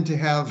tend to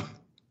have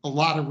a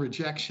lot of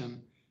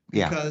rejection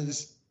Yeah.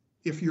 because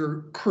if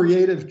you're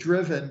creative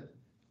driven,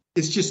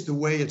 it's just the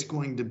way it's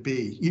going to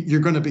be. You're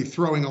going to be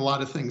throwing a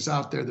lot of things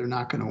out there. They're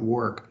not going to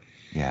work.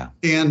 Yeah.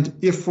 And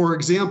if, for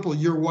example,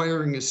 you're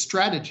wiring as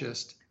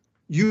strategist,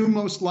 you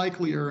most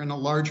likely are in a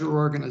larger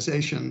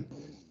organization.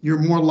 You're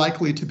more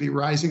likely to be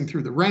rising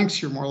through the ranks.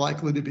 You're more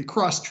likely to be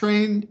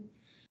cross-trained.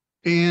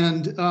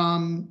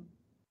 And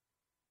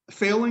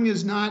failing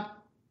is not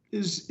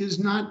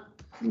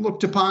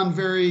looked upon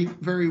very,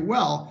 very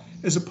well,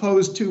 as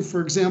opposed to,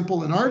 for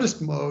example, in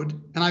artist mode,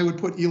 and I would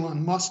put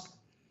Elon Musk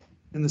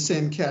in the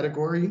same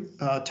category,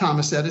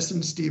 Thomas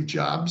Edison, Steve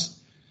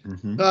Jobs.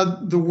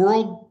 Mm-hmm. The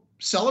world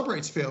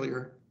celebrates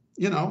failure.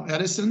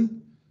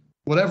 Edison,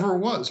 whatever it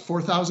was,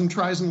 4,000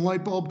 tries in a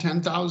light bulb,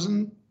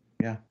 10,000.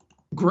 Yeah.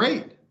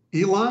 Great.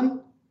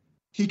 Elon,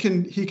 he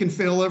can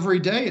fail every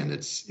day, and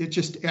it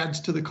just adds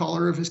to the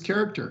color of his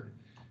character.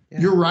 Yeah.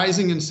 You're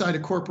rising inside a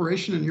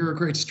corporation and you're a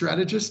great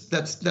strategist.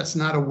 That's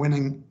not a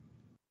winning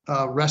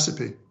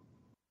recipe.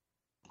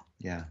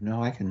 Yeah,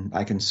 no, I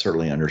can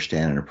certainly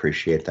understand and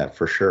appreciate that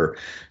for sure.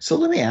 So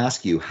let me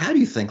ask you, how do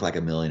you think like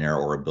a millionaire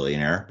or a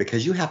billionaire?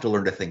 Because you have to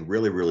learn to think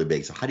really, really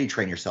big. So how do you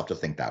train yourself to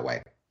think that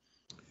way?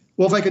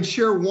 Well, if I could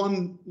share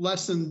one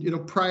lesson,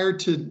 prior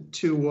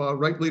to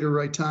Right Leader,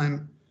 Right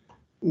Time,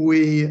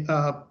 we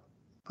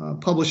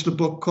published a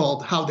book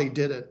called How They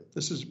Did It.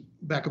 This is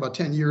back about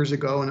 10 years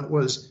ago, and it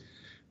was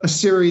a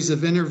series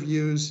of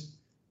interviews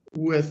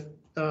with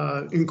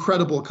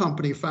incredible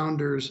company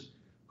founders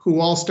who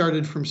all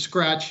started from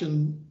scratch,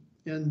 and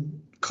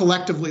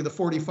collectively the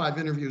 45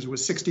 interviews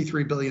was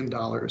 $63 billion.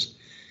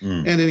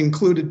 And it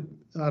included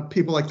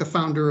people like the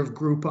founder of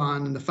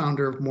Groupon and the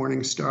founder of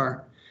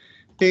Morningstar.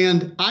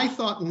 And I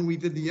thought when we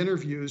did the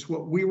interviews,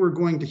 what we were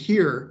going to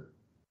hear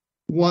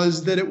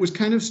was that it was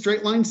kind of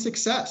straight line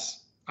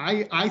success.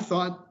 I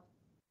thought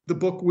the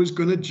book was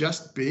going to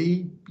just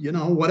be,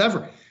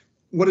 whatever.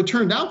 What it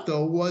turned out,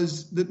 though,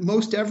 was that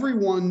most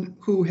everyone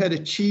who had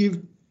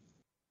achieved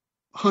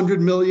 $100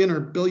 million or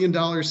 $1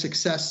 billion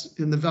success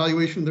in the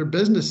valuation of their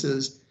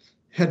businesses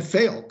had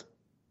failed,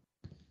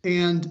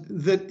 and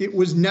that it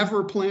was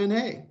never plan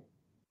A.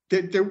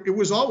 That it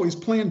was always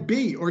plan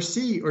B or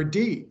C or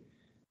D.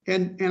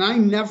 And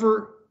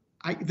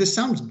this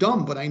sounds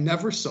dumb, but I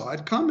never saw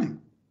it coming.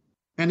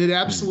 And it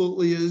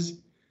absolutely is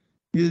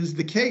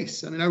the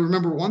case. I mean, I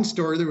remember one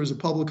story. There was a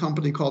public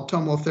company called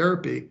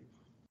TomoTherapy.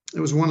 It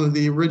was one of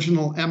the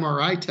original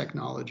MRI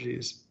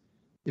technologies,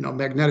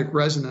 magnetic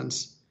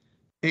resonance.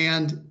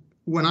 And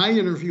when I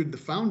interviewed the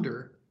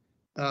founder,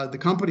 the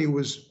company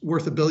was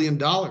worth $1 billion.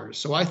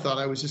 So I thought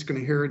I was just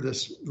going to hear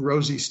this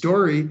rosy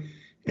story.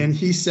 And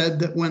he said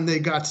that when they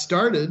got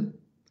started,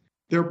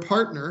 their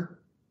partner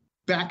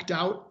backed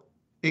out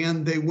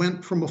and they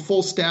went from a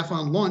full staff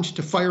on lunch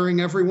to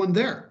firing everyone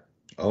there.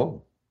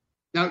 Oh.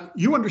 Now,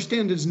 you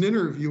understand as an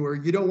interviewer,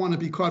 you don't want to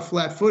be caught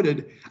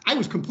flat-footed. I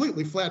was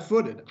completely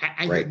flat-footed.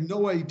 I Right. had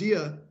no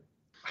idea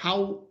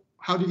how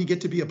did he get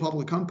to be a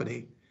public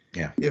company.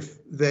 Yeah.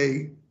 If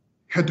they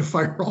had to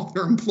fire all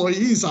their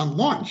employees on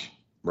lunch.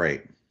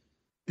 Right.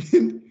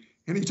 And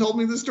he told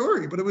me the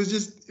story, but it was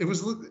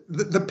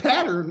the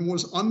pattern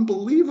was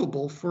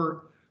unbelievable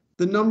for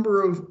the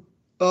number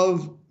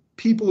of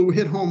people who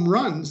hit home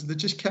runs that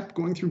just kept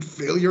going through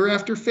failure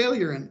after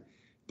failure. And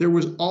there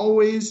was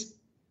always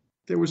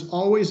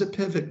a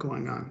pivot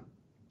going on.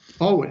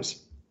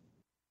 Always.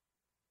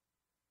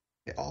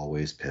 It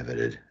always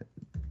pivoted.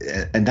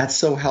 And that's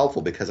so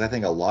helpful, because I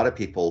think a lot of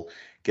people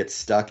get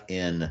stuck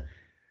in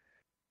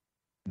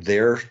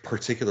their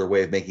particular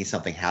way of making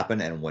something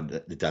happen, and when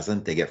it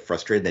doesn't, they get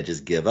frustrated, they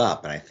just give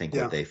up. And I think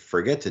what they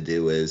forget to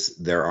do is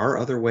there are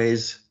other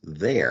ways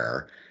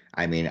there.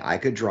 I mean, I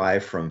could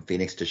drive from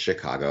Phoenix to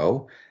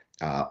Chicago.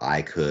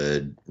 I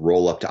could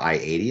roll up to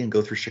I-80 and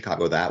go through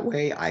Chicago that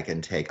way. I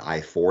can take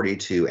I-40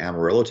 to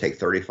Amarillo, take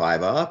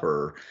 35 up,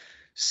 or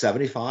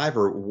 75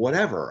 or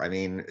whatever. I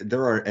mean,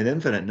 there are an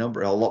infinite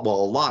number, a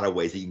lot of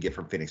ways that you can get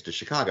from Phoenix to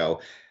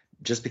Chicago.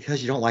 Just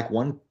because you don't like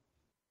one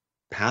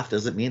path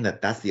doesn't mean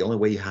that that's the only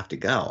way you have to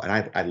go.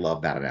 And I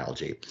love that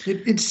analogy.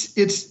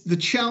 It's the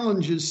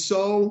challenge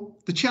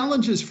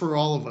is for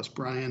all of us,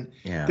 Brian.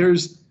 Yeah.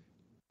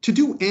 To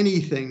do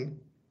anything,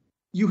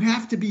 you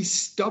have to be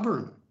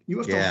stubborn. You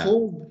have to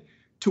hold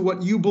to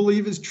what you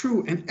believe is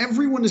true. And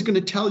everyone is going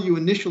to tell you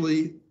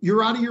initially,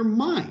 you're out of your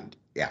mind.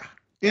 Yeah.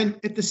 And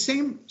at the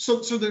same, so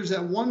there's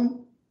that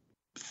one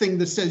thing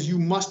that says you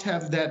must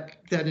have that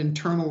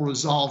internal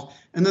resolve.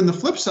 And then the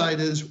flip side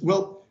is,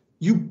 well,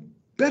 you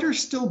better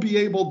still be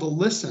able to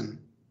listen.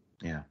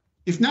 Yeah.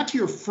 If not to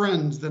your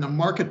friends, then a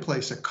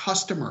marketplace, a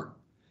customer.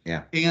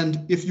 Yeah.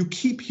 And if you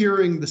keep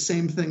hearing the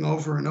same thing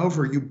over and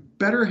over, you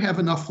better have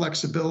enough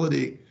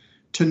flexibility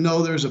to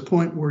know there's a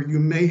point where you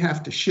may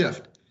have to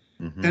shift.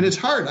 Mm-hmm. And it's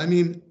hard. I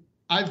mean,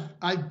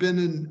 I've been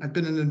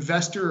an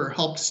investor or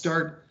helped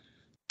start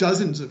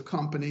dozens of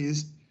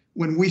companies.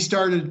 When we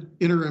started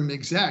Interim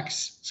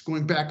Execs, it's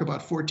going back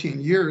about 14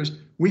 years,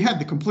 we had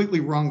the completely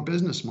wrong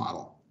business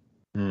model.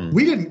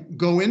 We didn't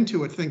go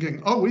into it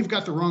thinking, oh, we've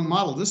got the wrong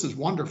model. This is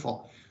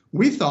wonderful.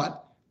 We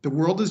thought the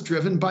world is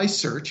driven by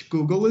search.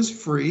 Google is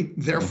free.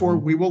 Therefore,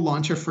 we will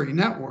launch a free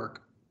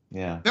network.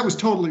 Yeah. That was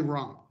totally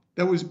wrong.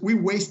 We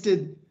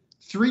wasted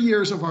 3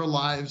 years of our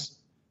lives,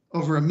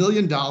 over $1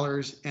 million,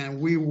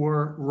 and we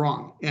were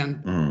wrong.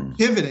 And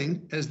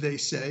pivoting, as they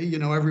say,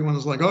 everyone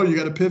is like, oh, you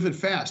got to pivot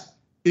fast.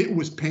 It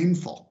was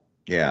painful.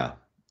 Yeah.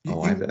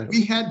 Oh, I bet.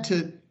 We had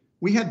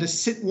to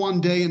sit one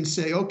day and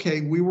say,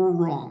 okay, we were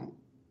wrong.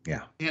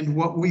 Yeah. And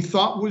what we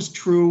thought was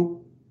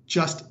true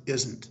just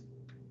isn't.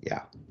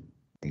 Yeah,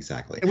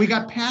 exactly. And we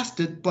got past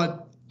it,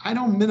 but I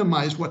don't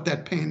minimize what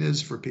that pain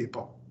is for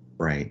people.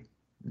 Right.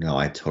 No,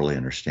 I totally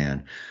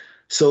understand.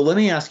 So let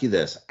me ask you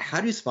this. How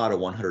do you spot a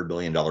 $100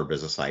 million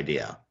business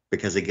idea?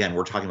 Because again,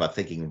 we're talking about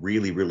thinking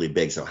really, really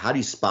big. So how do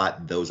you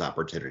spot those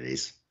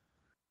opportunities?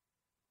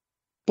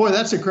 Boy,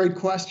 that's a great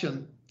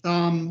question.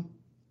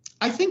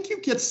 I think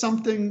you get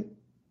something.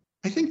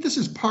 I think this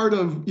is part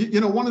of,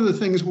 one of the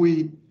things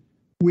we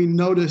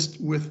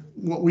noticed with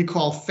what we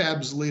call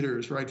FABS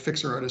leaders, right?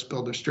 Fixer, artist,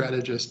 builder,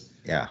 strategist.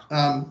 Yeah.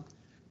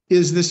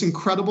 Is this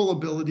incredible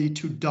ability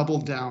to double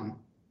down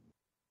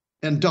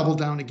and double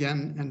down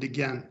again and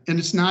again. And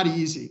it's not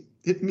easy.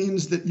 It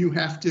means that you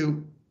have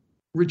to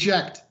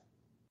reject,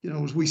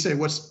 as we say,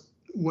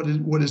 what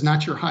is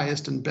not your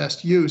highest and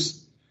best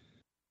use.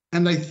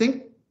 And I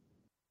think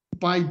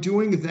by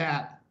doing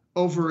that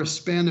over a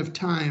span of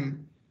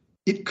time,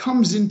 it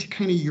comes into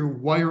kind of your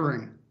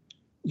wiring,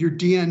 your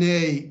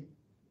DNA,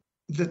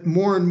 that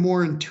more and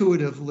more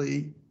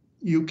intuitively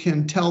you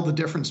can tell the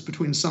difference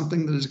between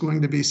something that is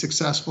going to be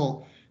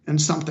successful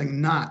and something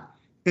not.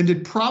 And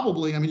it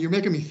probably, you're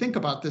making me think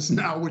about this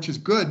now, which is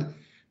good,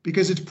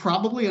 because it's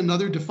probably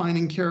another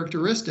defining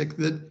characteristic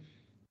that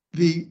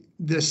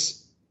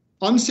this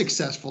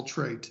unsuccessful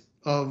trait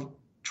of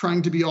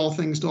trying to be all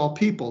things to all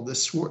people,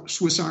 this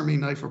Swiss Army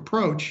knife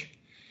approach,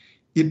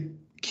 it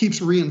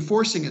keeps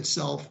reinforcing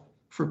itself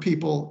for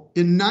people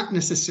in not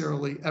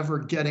necessarily ever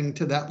getting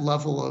to that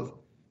level of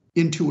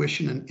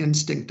intuition and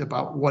instinct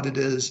about what it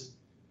is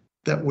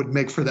that would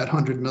make for that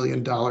 $100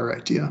 million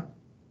idea.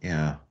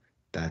 Yeah,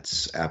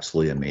 that's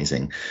absolutely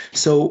amazing.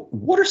 So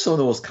what are some of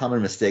the most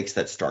common mistakes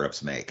that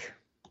startups make?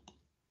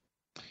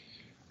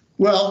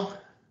 Well,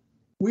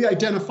 we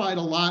identified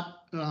a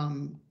lot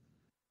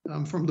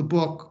from the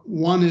book.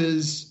 One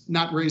is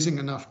not raising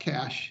enough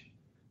cash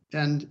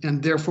and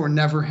therefore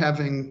never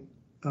having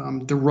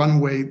the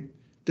runway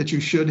that you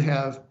should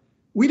have.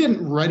 We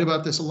didn't write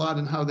about this a lot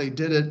and how they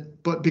did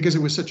it, but because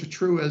it was such a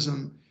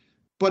truism.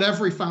 But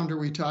every founder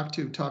we talked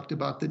to talked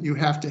about that you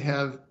have to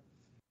have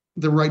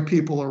the right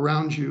people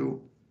around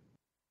you.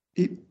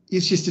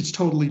 It's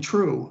totally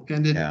true.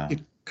 And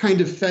it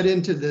kind of fed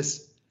into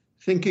this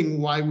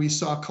thinking why we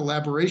saw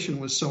collaboration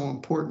was so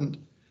important.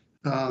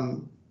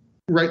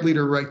 Right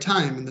leader, right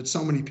time, and that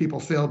so many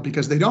people failed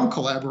because they don't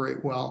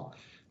collaborate well.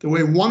 The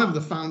way one of the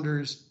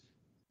founders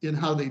in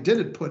how they did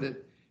it put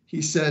it,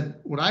 he said,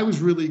 what I was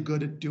really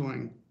good at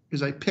doing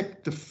is I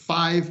picked the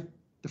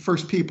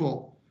first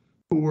people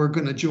who were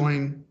going to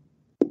join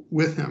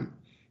with him.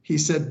 He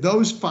said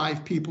those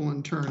 5 people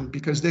in turn,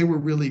 because they were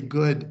really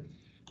good,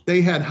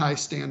 they had high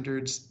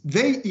standards.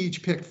 They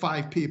each picked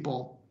 5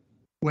 people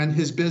when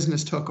his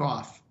business took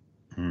off.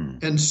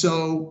 And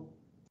so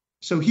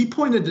he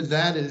pointed to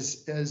that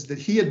as that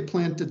he had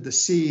planted the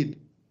seed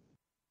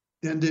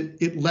and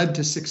it led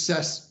to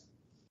success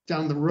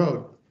down the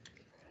road.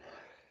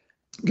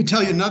 I can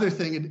tell you another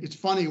thing. It's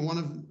funny.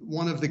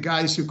 One of the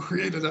guys who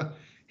created a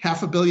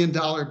 $500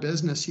 million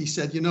business, he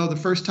said, the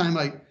first time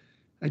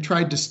I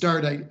tried to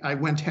start, I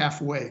went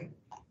halfway.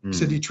 He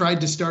said he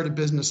tried to start a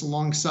business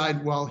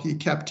alongside while he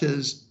kept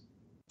his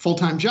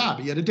full-time job.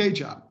 He had a day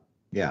job.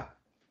 Yeah.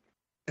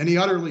 And he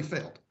utterly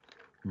failed.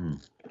 And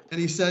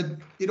he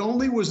said it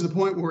only was the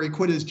point where he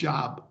quit his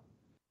job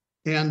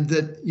and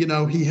that,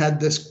 he had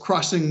this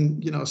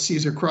crossing,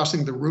 Caesar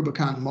crossing the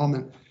Rubicon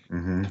moment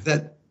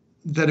that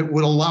it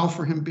would allow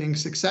for him being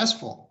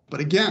successful. But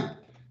again,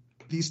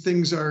 these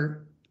things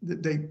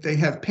they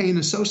have pain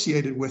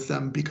associated with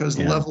them because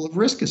the level of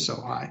risk is so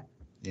high.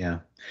 Yeah.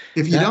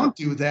 If you don't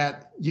do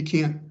that, you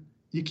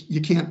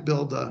can't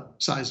build a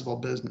sizable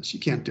business. You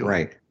can't do it.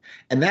 Right.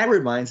 And that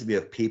reminds me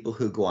of people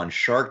who go on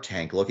Shark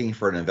Tank looking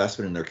for an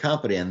investment in their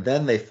company, and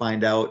then they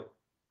find out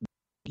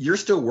you're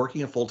still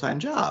working a full-time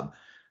job.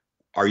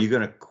 Are you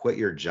going to quit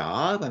your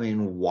job?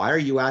 Why are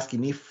you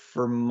asking me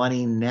for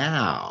money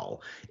now?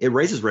 It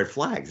raises red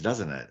flags,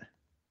 doesn't it?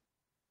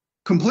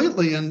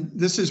 Completely. And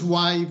this is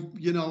why,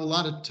 a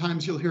lot of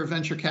times you'll hear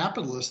venture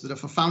capitalists that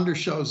if a founder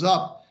shows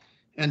up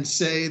and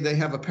say they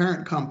have a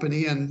parent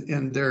company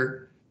and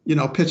they're,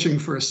 pitching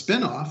for a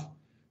spinoff,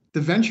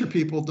 the venture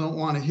people don't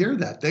want to hear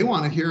that. They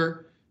want to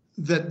hear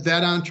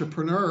that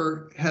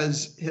entrepreneur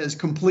has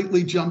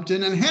completely jumped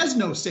in and has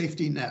no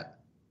safety net.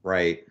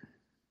 Right.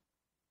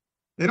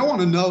 They don't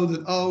want to know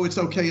that, it's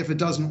okay if it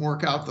doesn't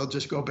work out, they'll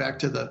just go back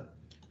to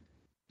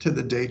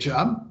the day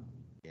job.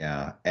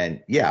 Yeah.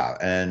 And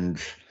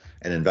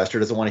an investor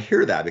doesn't want to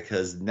hear that,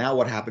 because now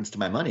what happens to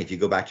my money if you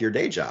go back to your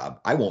day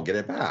job? I won't get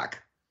it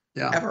back.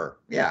 Yeah. Ever.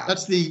 Yeah.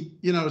 That's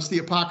it's the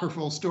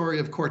apocryphal story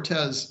of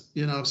Cortez,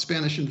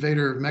 Spanish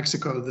invader of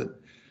Mexico, that,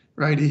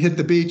 right, he hit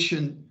the beach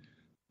and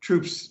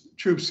troops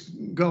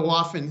go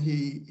off and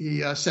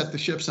he set the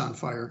ships on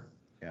fire.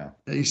 Yeah.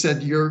 He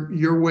said,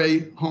 your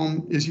way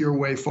home is your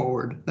way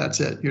forward. That's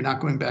it. You're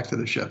not going back to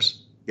the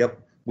ships. Yep.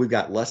 We've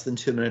got less than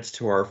 2 minutes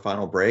to our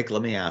final break.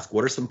 Let me ask,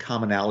 what are some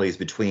commonalities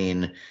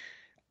between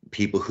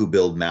people who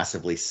build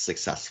massively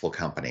successful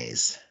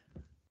companies?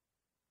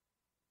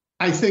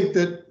 I think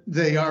that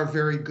they are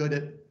very good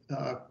at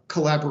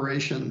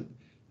collaboration.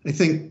 I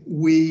think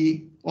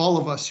all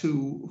of us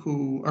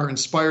who are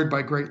inspired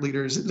by great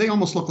leaders, they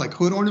almost look like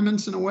hood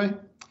ornaments in a way,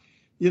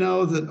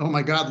 that, oh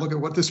my God, look at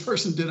what this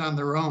person did on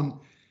their own.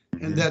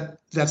 And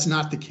that's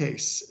not the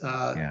case.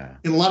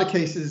 In a lot of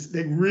cases,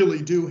 they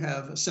really do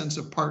have a sense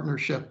of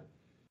partnership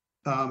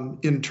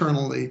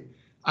internally.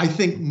 I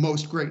think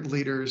most great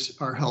leaders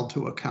are held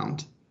to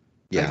account.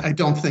 Yeah. I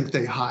don't think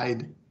they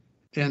hide.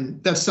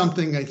 And that's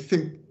something I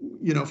think,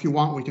 if you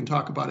want, we can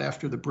talk about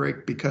after the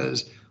break,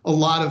 because a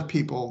lot of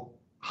people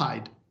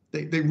hide.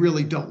 They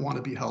really don't want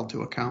to be held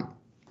to account.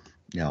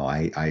 No,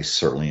 I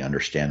certainly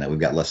understand that. We've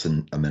got less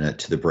than a minute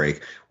to the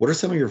break. What are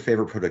some of your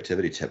favorite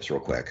productivity tips, real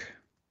quick?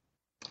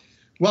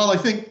 Well, I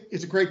think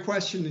it's a great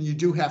question, and you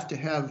do have to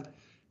have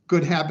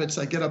good habits.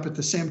 I get up at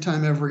the same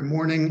time every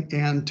morning,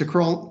 and to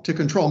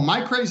control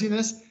my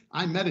craziness,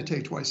 I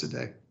meditate twice a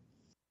day.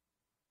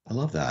 I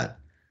love that.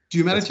 Do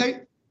you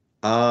meditate?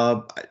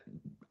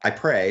 I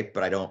pray,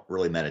 but I don't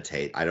really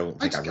meditate. I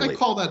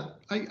call that,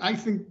 I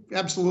think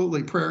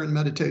absolutely prayer and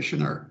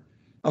meditation are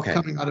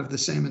coming out of the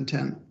same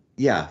intent.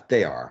 Yeah,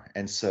 they are.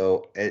 And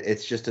so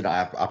it's just an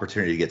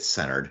opportunity to get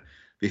centered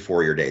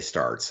before your day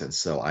starts. And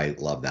so I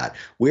love that.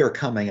 We are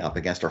coming up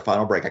against our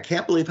final break. I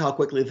can't believe how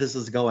quickly this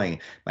is going.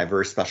 My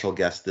very special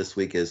guest this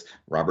week is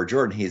Robert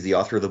Jordan. He's the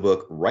author of the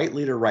book, Right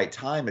Leader, Right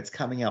Time. It's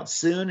coming out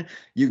soon.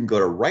 You can go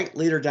to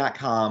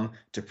rightleader.com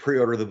to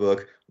pre-order the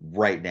book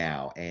right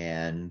now.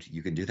 And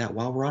you can do that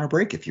while we're on a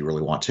break if you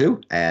really want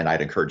to. And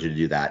I'd encourage you to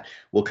do that.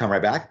 We'll come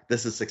right back.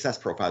 This is Success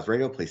Profiles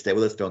Radio. Please stay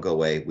with us. Don't go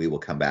away. We will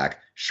come back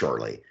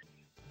shortly.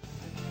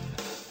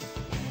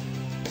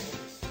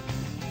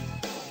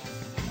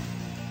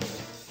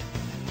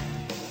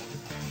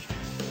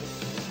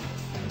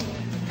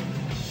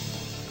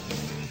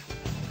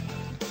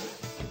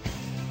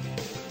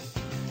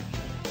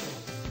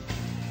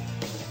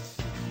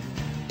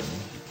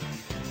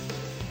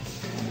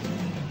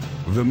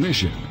 The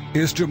mission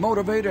is to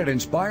motivate and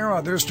inspire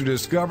others to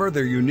discover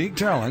their unique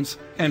talents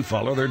and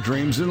follow their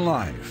dreams in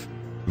life.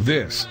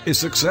 This is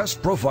Success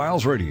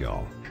Profiles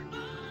Radio.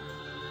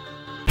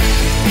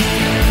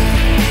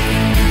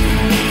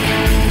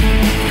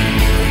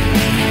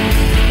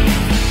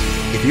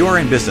 If you are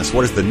in business,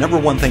 what is the number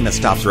one thing that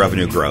stops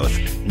revenue growth?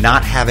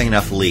 Not having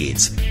enough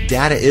leads.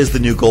 Data is the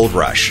new gold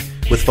rush.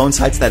 With Phone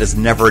Sites, that is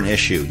never an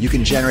issue. You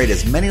can generate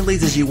as many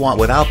leads as you want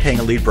without paying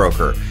a lead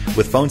broker.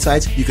 With Phone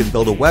Sites, you can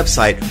build a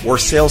website or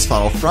sales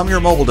funnel from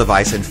your mobile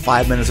device in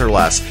 5 minutes or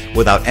less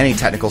without any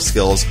technical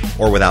skills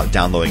or without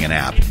downloading an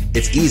app.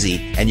 It's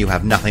easy and you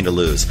have nothing to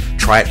lose.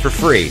 Try it for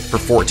free for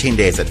 14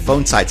 days at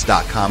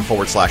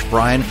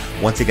phonesites.com/Brian.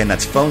 Once again,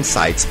 that's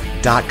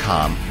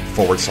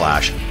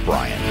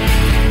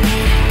phonesites.com/Brian.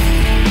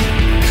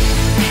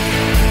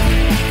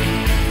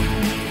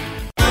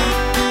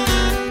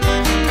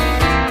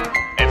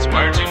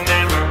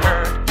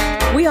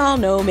 We all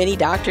know many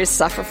doctors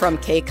suffer from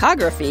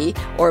cacography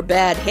or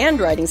bad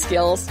handwriting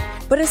skills,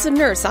 but as a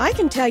nurse, I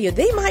can tell you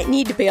they might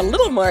need to pay a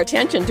little more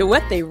attention to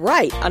what they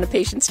write on a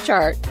patient's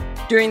chart.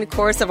 During the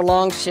course of a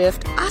long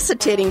shift,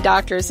 oscitating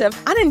doctors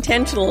have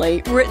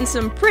unintentionally written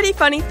some pretty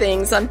funny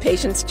things on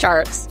patients'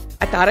 charts.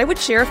 I thought I would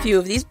share a few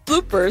of these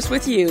bloopers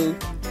with you.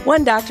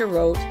 One doctor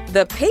wrote,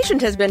 "The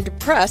patient has been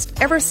depressed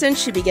ever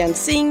since she began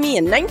seeing me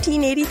in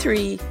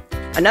 1983.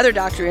 Another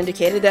doctor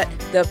indicated that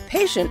the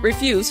patient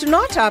refused an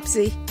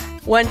autopsy.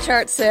 One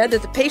chart said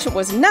that the patient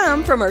was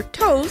numb from her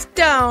toes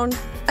down.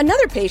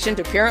 Another patient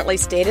apparently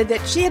stated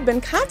that she had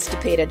been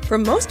constipated for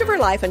most of her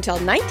life until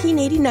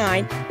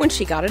 1989 when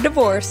she got a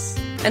divorce.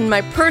 And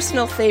my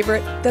personal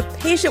favorite, the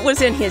patient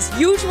was in his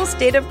usual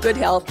state of good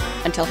health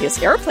until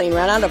his airplane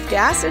ran out of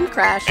gas and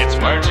crashed." It's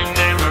words you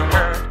never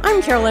heard.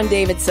 I'm Carolyn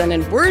Davidson,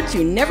 and Words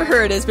You Never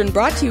Heard has been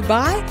brought to you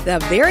by the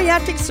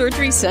Bariatric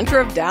Surgery Center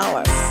of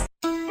Dallas.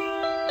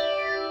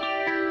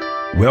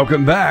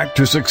 Welcome back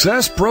to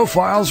Success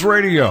Profiles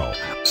Radio.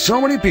 So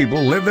many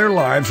people live their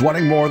lives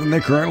wanting more than they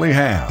currently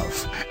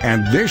have.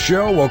 And this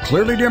show will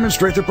clearly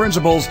demonstrate the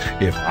principles: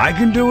 if I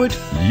can do it,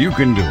 you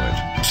can do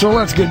it. So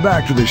let's get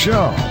back to the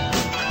show.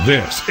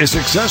 This is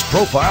Success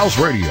Profiles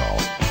Radio.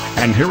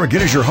 And here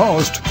again is your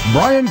host,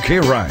 Brian K.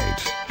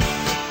 Wright.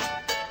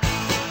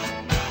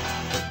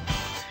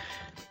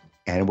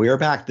 And we are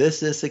back.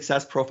 This is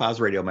Success Profiles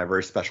Radio. My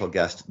very special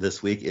guest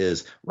this week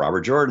is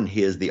Robert Jordan.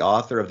 He is the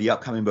author of the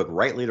upcoming book,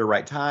 Right Leader,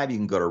 Right Time. You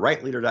can go to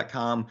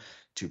rightleader.com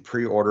to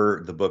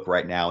pre-order the book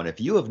right now. And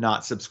if you have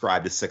not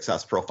subscribed to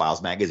Success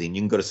Profiles Magazine,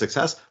 you can go to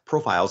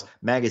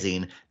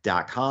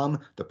successprofilesmagazine.com.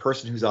 The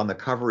person who's on the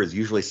cover is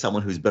usually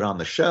someone who's been on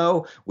the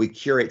show. We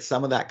curate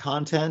some of that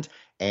content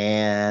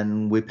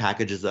and we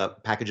package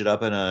it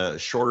up in a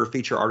shorter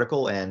feature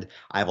article. And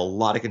I have a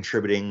lot of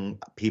contributing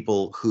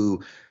people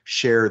who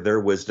share their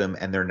wisdom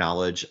and their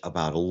knowledge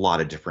about a lot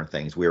of different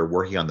things. We are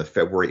working on the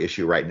February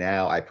issue right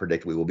now. I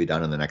predict we will be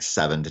done in the next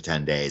 7 to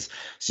 10 days.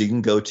 So you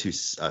can go to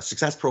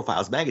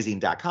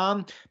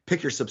successprofilesmagazine.com,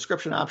 pick your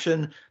subscription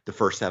option. The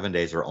first 7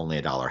 days are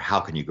only $1. How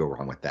can you go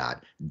wrong with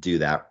that? Do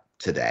that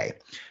today.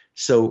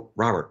 So,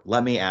 Robert,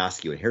 let me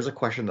ask you, and here's a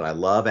question that I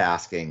love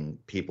asking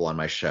people on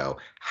my show.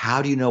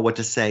 How do you know what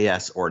to say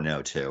yes or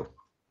no to?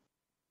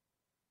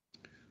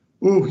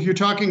 Ooh, you're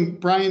talking,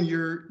 Brian,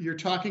 you're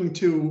talking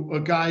to a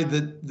guy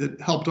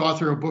that helped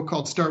author a book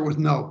called Start With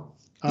No.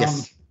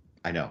 Yes,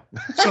 I know.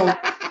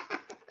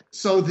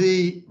 So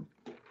the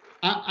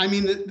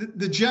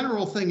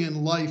general thing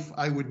in life,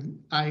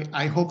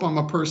 I hope I'm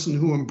a person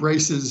who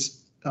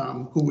embraces,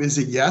 who is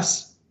a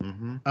yes,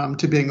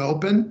 to being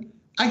open.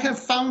 I have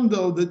found,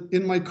 though, that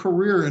in my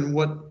career and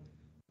what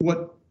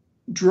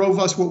drove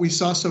us, what we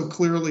saw so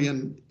clearly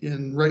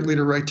in Right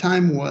Leader, Right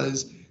Time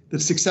was that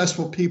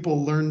successful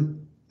people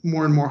learn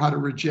more and more how to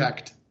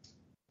reject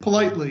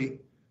politely,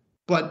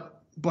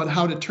 but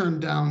how to turn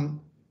down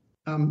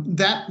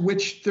that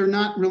which they're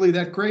not really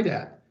that great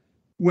at.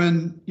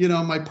 When,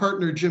 my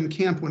partner, Jim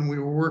Camp, when we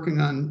were working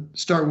on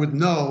Start With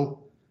No,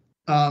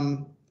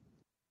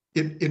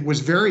 it was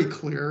very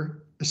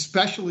clear,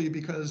 especially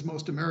because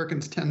most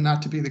Americans tend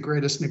not to be the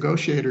greatest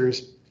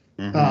negotiators.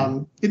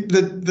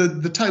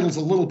 The title's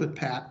a little bit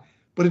pat,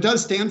 but it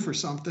does stand for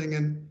something.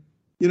 And,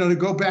 to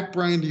go back,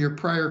 Brian, to your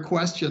prior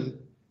question,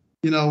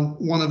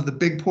 one of the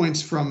big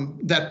points from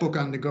that book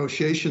on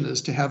negotiation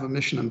is to have a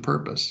mission and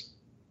purpose.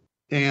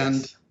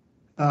 And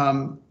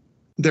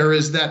there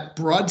is that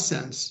broad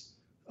sense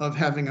of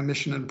having a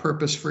mission and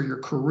purpose for your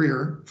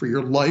career, for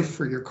your life,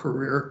 for your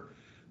career.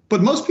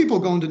 But most people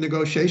go into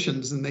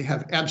negotiations and they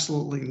have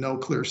absolutely no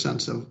clear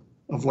sense of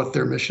what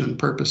their mission and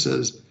purpose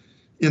is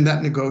in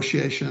that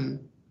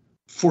negotiation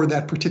for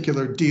that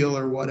particular deal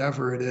or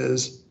whatever it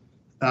is.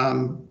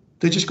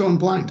 They just go in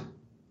blind.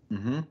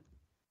 Mm-hmm.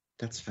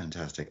 That's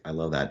fantastic. I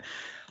love that.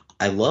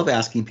 I love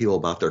asking people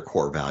about their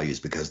core values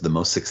because the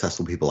most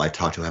successful people I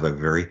talk to have a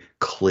very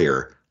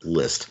clear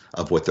list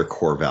of what their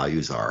core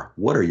values are.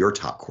 What are your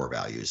top core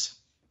values?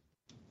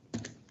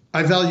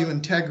 I value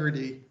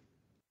integrity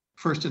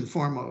first and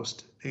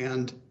foremost.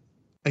 And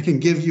I can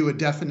give you a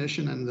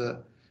definition in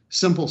the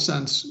simple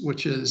sense,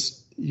 which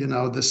is,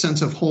 the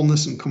sense of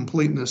wholeness and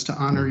completeness to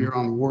honor your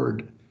own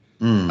word.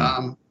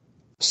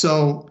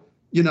 So,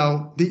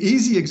 the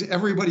easy,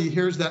 everybody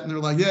hears that and they're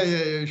like,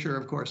 yeah, sure,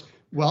 of course.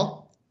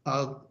 Well,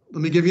 let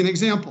me give you an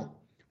example.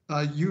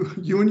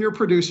 You and your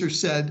producer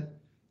said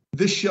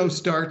this show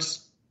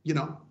starts,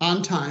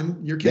 on time,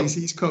 your case,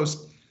 East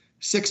Coast,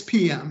 6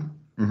 p.m.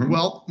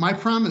 Well, my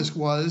promise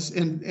was,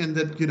 and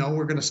that,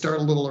 we're going to start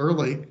a little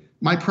early.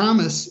 My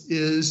promise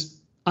is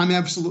I'm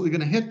absolutely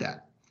going to hit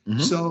that.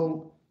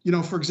 So,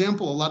 for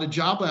example, a lot of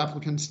job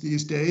applicants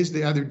these days,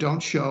 they either don't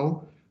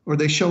show or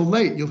they show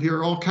late. You'll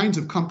hear all kinds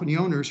of company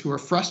owners who are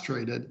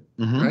frustrated,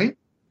 right?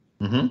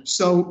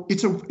 So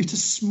it's a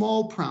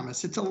small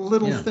promise. It's a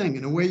little thing.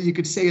 In a way, you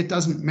could say it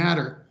doesn't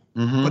matter,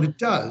 but it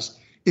does.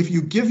 If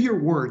you give your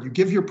word, you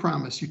give your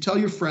promise, you tell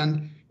your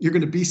friend you're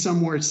going to be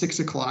somewhere at 6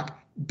 o'clock,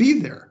 be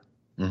there.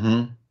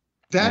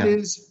 That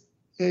is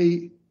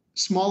a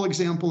small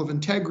example of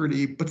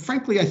integrity, but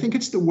frankly, I think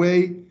it's the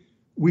way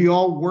we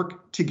all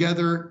work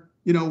together.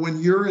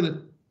 When you're in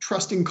a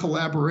trusting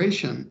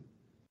collaboration,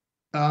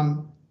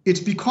 it's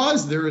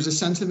because there is a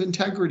sense of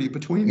integrity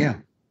between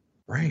you.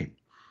 Right.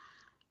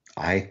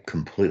 I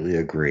completely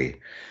agree.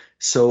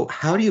 So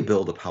how do you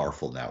build a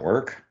powerful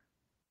network?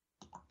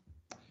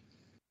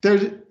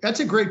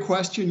 That's a great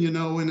question,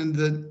 and in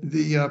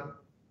the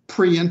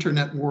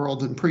pre-internet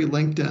world and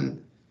pre-LinkedIn,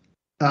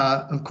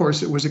 of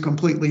course, it was a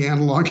completely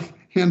analog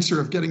answer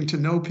of getting to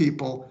know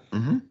people.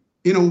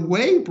 In a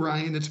way,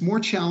 Brian, it's more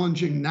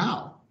challenging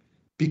now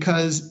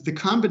because the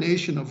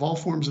combination of all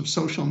forms of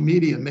social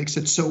media makes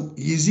it so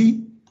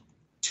easy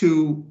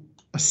to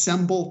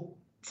assemble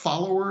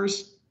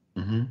followers,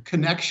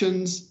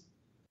 connections,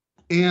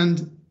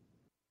 and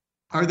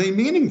are they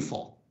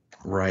meaningful?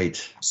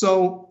 Right.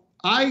 So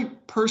I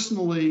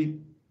personally,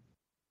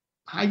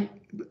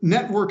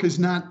 network is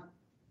not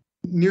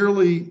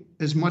nearly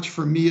as much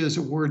for me as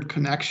a word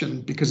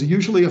connection, because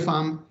usually if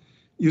I'm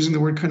using the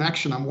word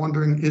connection, I'm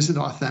wondering, is it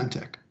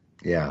authentic?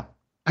 Yeah.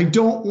 I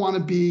don't want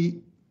to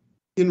be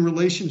in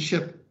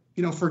relationship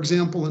for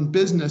example, in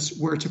business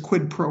where it's a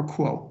quid pro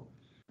quo,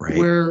 Right.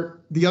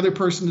 where the other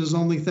person is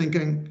only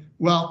thinking,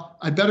 well,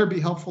 I better be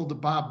helpful to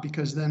Bob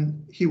because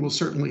then he will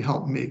certainly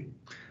help me,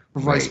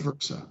 or vice Right.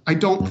 versa. I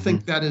don't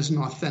think that is an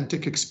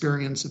authentic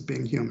experience of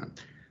being human.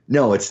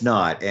 No, it's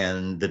not.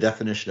 And the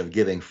definition of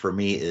giving for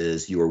me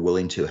is you are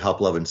willing to help,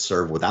 love, and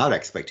serve without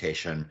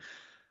expectation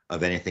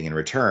of anything in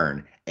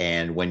return.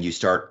 And when you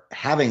start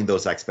having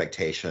those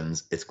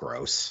expectations, it's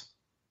gross.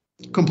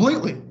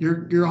 Completely.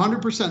 You're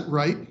 100%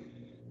 right.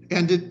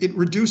 And it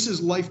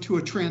reduces life to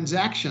a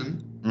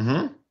transaction,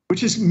 Mm-hmm.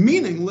 which is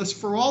meaningless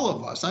for all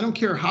of us. I don't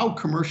care how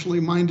commercially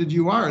minded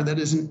you are. That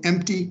is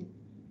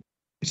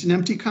it's an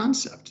empty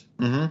concept.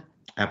 Mm-hmm.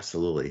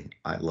 Absolutely.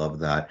 I love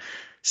that.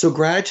 So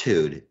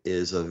gratitude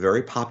is a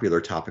very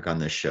popular topic on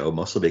this show,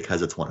 mostly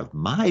because it's one of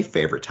my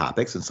favorite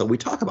topics. And so we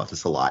talk about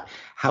this a lot.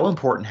 How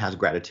important has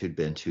gratitude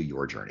been to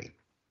your journey?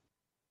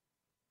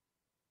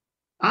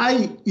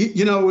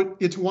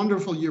 It's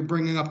wonderful you're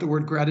bringing up the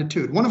word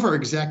gratitude. One of our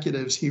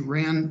executives, he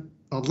ran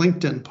a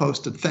LinkedIn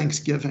post at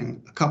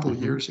Thanksgiving a couple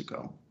of years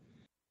ago.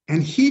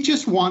 And he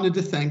just wanted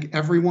to thank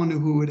everyone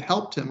who had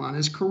helped him on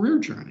his career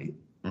journey.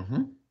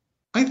 Mm-hmm.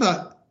 I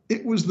thought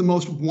it was the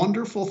most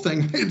wonderful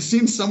thing I had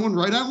seen someone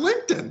write on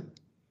LinkedIn.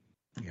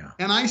 Yeah.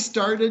 And I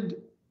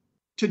started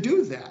to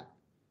do that.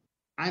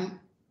 I'm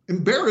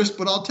embarrassed,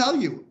 but I'll tell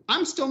you,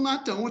 I'm still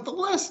not done with the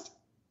list.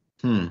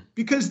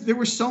 Because there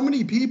were so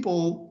many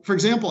people. For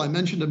example, I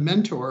mentioned a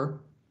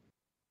mentor,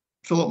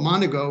 Philip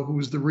Monago, who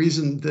was the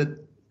reason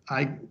that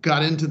I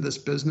got into this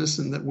business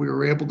and that we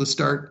were able to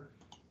start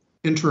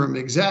Interim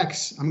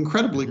Execs. I'm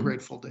incredibly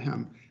grateful to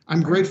him.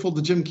 I'm grateful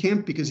to Jim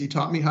Camp because he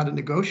taught me how to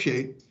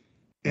negotiate.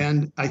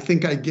 And I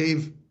think I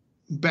gave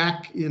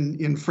back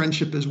in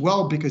friendship as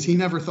well because he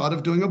never thought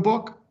of doing a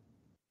book.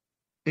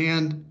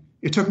 And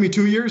it took me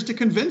 2 years to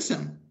convince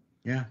him.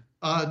 Yeah.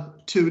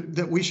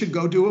 That we should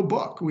go do a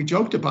book. We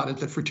joked about it,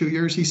 that for 2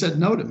 years he said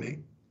no to me,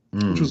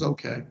 which was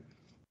okay.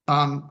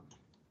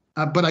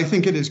 But I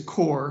think it is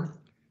core.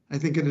 I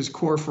think it is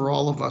core for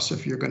all of us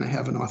if you're going to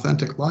have an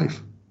authentic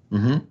life.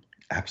 Mm-hmm.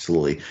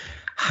 Absolutely.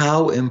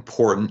 How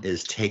important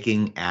is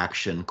taking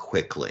action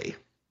quickly?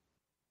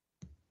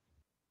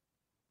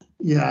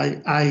 Yeah,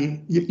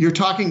 you're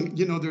talking,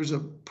 there's a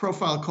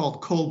profile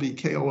called Kolbe,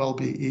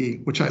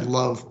 Kolbe, which I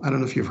love. I don't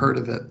know if you've heard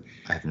of it.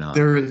 I have not.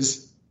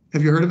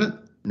 Have you heard of it?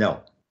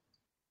 No.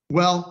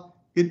 Well,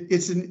 it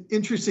is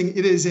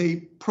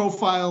a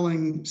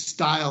profiling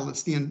style.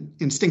 It's the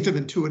instinctive,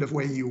 intuitive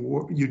way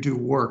you do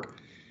work.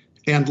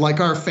 And like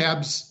our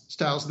FABS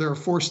styles, there are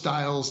 4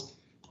 styles.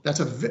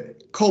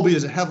 Kolbe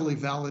is a heavily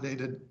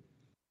validated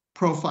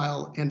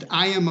profile. And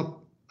I am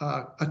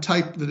a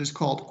type that is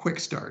called quick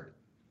start.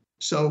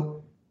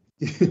 So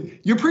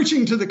you're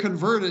preaching to the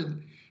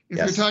converted. If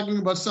Yes. you're talking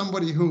about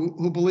somebody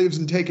who believes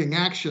in taking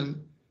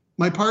action,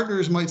 my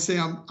partners might say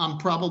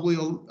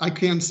I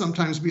can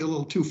sometimes be a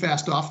little too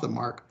fast off the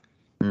mark,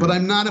 but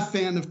I'm not a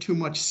fan of too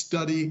much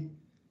study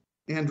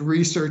and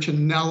research and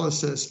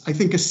analysis. I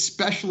think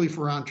especially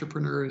for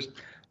entrepreneurs,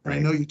 and I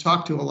know you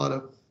talk to a lot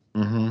of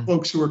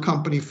folks who are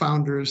company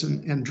founders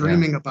and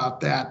dreaming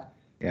about that.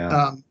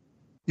 Yeah.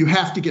 You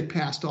have to get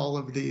past all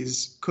of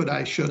these could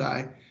I, should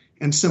I,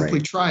 and simply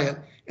try it.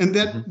 And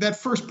that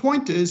first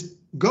point is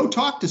go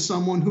talk to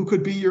someone who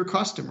could be your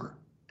customer.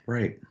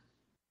 Right.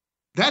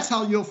 That's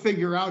how you'll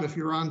figure out if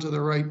you're onto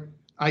the right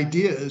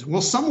idea is,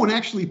 will someone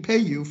actually pay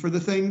you for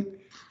the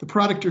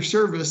product or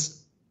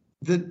service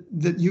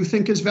that you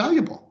think is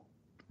valuable?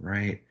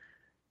 Right.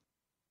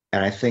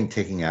 And I think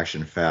taking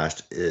action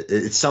fast,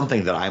 it's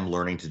something that I'm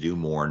learning to do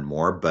more and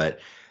more.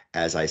 But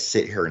as I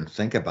sit here and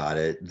think about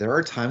it, there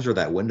are times where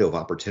that window of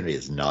opportunity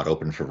is not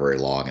open for very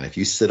long. And if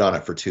you sit on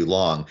it for too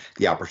long,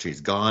 the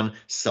opportunity's gone.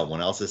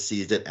 Someone else has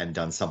seized it and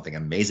done something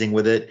amazing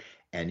with it.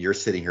 And you're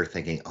sitting here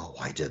thinking, oh,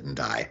 why didn't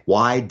I?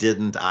 Why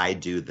didn't I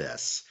do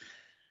this?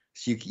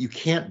 So you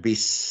can't be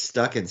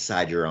stuck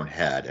inside your own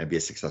head and be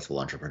a successful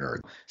entrepreneur.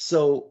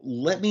 So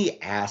let me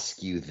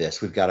ask you this.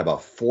 We've got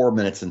about 4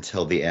 minutes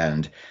until the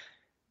end.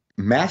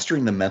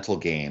 Mastering the mental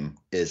game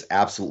is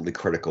absolutely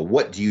critical.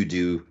 What do you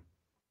do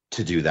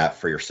to do that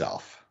for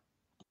yourself?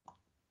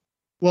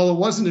 Well, it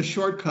wasn't a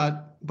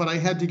shortcut, but I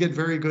had to get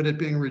very good at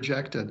being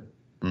rejected.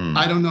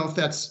 I don't know if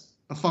that's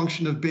a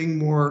function of being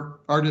more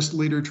artist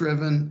leader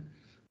driven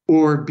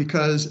or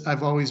because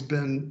I've always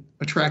been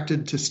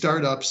attracted to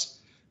startups,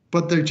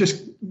 but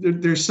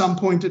there's some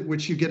point at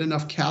which you get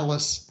enough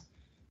callous.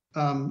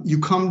 You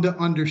come to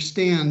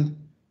understand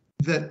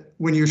that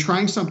when you're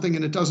trying something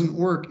and it doesn't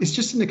work, it's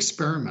just an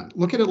experiment.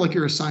 Look at it like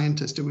you're a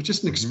scientist. It was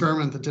just an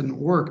experiment that didn't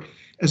work,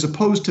 as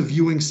opposed to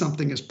viewing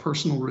something as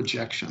personal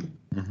rejection.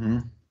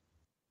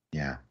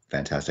 Yeah,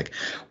 fantastic.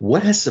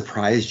 What has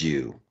surprised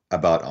you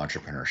about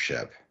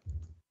entrepreneurship?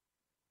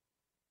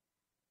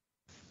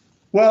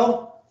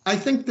 Well, I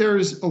think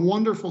there's a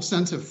wonderful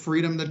sense of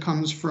freedom that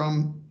comes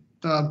from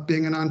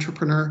being an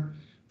entrepreneur,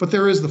 but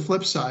there is the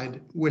flip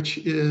side, which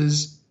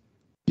is,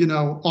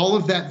 all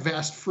of that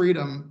vast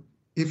freedom.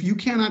 If you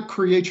cannot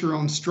create your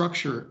own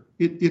structure,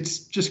 it's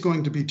just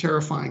going to be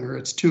terrifying, or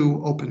it's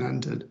too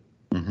open-ended.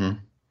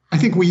 I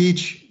think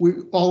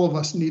all of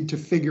us need to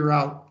figure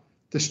out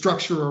the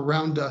structure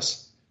around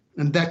us,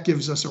 and that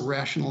gives us a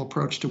rational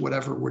approach to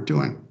whatever we're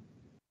doing.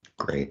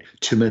 Great.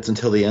 2 minutes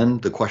until the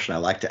end. The question I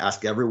like to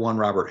ask everyone,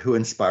 Robert, who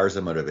inspires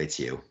and motivates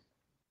you?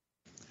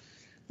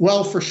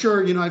 Well, for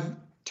sure, I've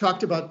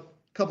talked about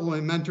a couple of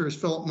my mentors,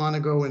 Philip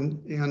Monago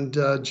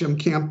and Jim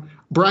Camp.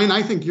 Brian,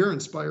 I think you're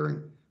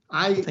inspiring.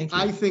 I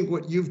think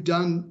what you've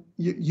done,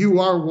 you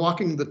are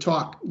walking the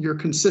talk. Your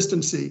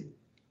consistency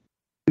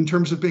in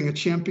terms of being a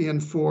champion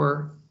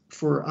for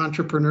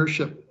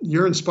entrepreneurship,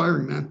 you're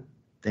inspiring, man.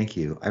 Thank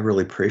you. I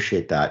really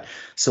appreciate that.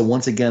 So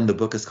once again, the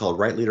book is called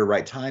Right Leader,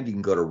 Right Time. You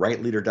can go to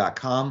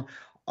rightleader.com.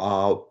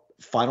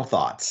 Final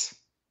thoughts.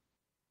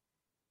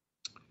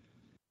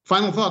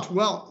 Final thoughts.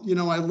 Well,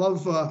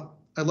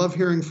 I love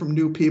hearing from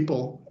new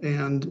people,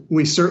 and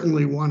we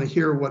certainly want to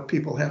hear what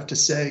people have to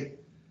say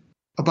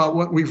about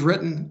what we've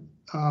written.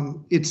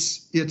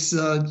 It's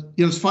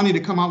funny to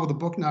come out with a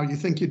book now. You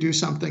think you do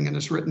something and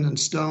it's written in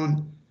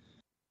stone.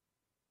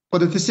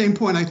 But at the same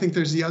point, I think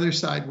there's the other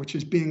side, which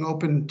is being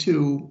open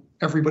to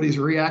everybody's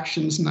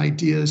reactions and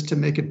ideas to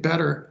make it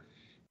better.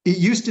 It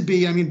used to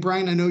be,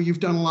 Brian, I know you've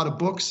done a lot of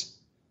books,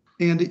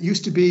 and it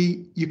used to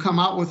be you come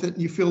out with it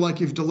and you feel like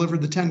you've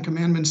delivered the 10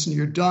 commandments and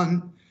you're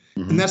done.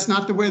 Mm-hmm. And that's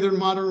not the way the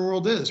modern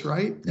world is,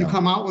 right? No. You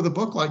come out with a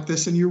book like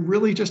this and you're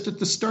really just at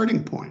the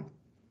starting point.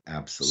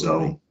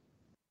 Absolutely.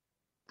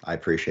 I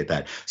appreciate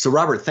that. So,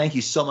 Robert, thank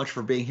you so much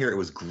for being here. It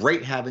was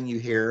great having you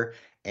here.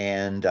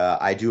 And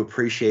I do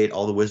appreciate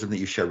all the wisdom that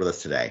you shared with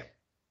us today.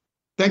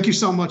 Thank you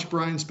so much,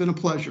 Brian. It's been a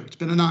pleasure. It's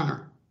been an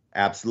honor.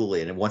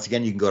 Absolutely. And once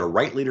again, you can go to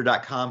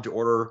rightleader.com to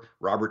order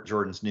Robert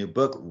Jordan's new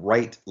book,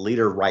 Right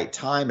Leader, Right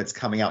Time. It's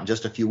coming out in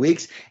just a few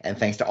weeks. And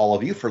thanks to all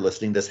of you for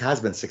listening. This has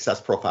been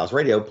Success Profiles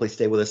Radio. Please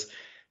stay with us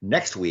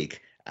next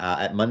week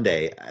at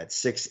Monday at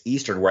 6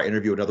 Eastern, where I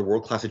interview another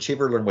world-class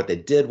achiever, learn what they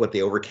did, what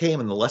they overcame,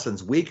 and the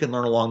lessons we can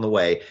learn along the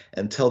way.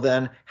 Until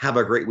then, have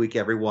a great week,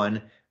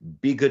 everyone.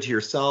 Be good to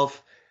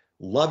yourself.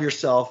 Love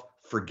yourself,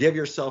 forgive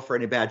yourself for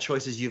any bad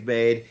choices you've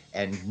made,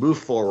 and move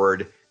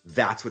forward.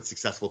 That's what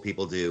successful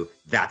people do.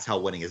 That's how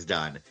winning is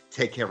done.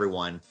 Take care,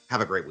 everyone.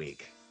 Have a great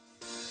week.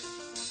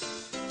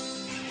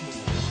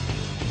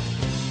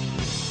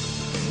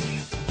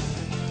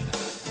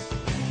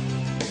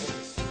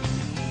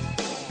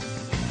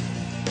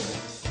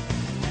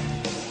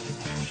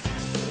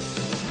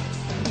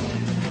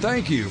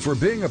 Thank you for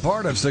being a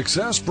part of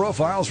Success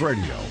Profiles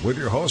Radio with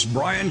your host,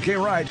 Brian K.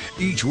 Wright.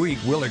 Each week,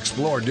 we'll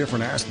explore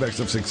different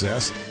aspects of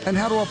success and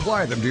how to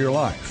apply them to your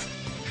life.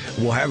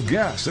 We'll have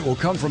guests that will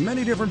come from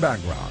many different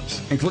backgrounds,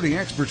 including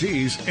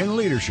expertise in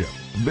leadership,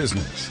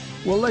 business,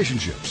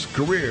 relationships,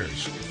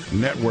 careers,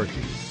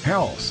 networking,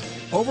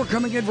 health,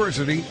 overcoming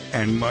adversity,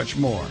 and much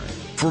more.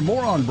 For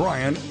more on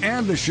Brian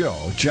and the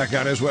show, check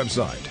out his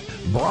website,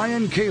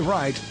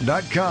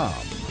 briankwright.com.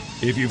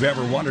 If you've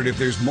ever wondered if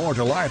there's more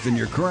to life than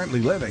you're currently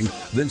living,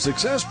 then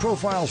Success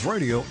Profiles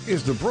Radio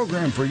is the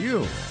program for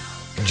you.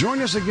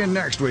 Join us again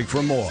next week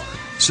for more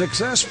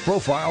Success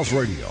Profiles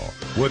Radio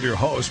with your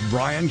host,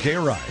 Brian K.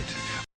 Wright.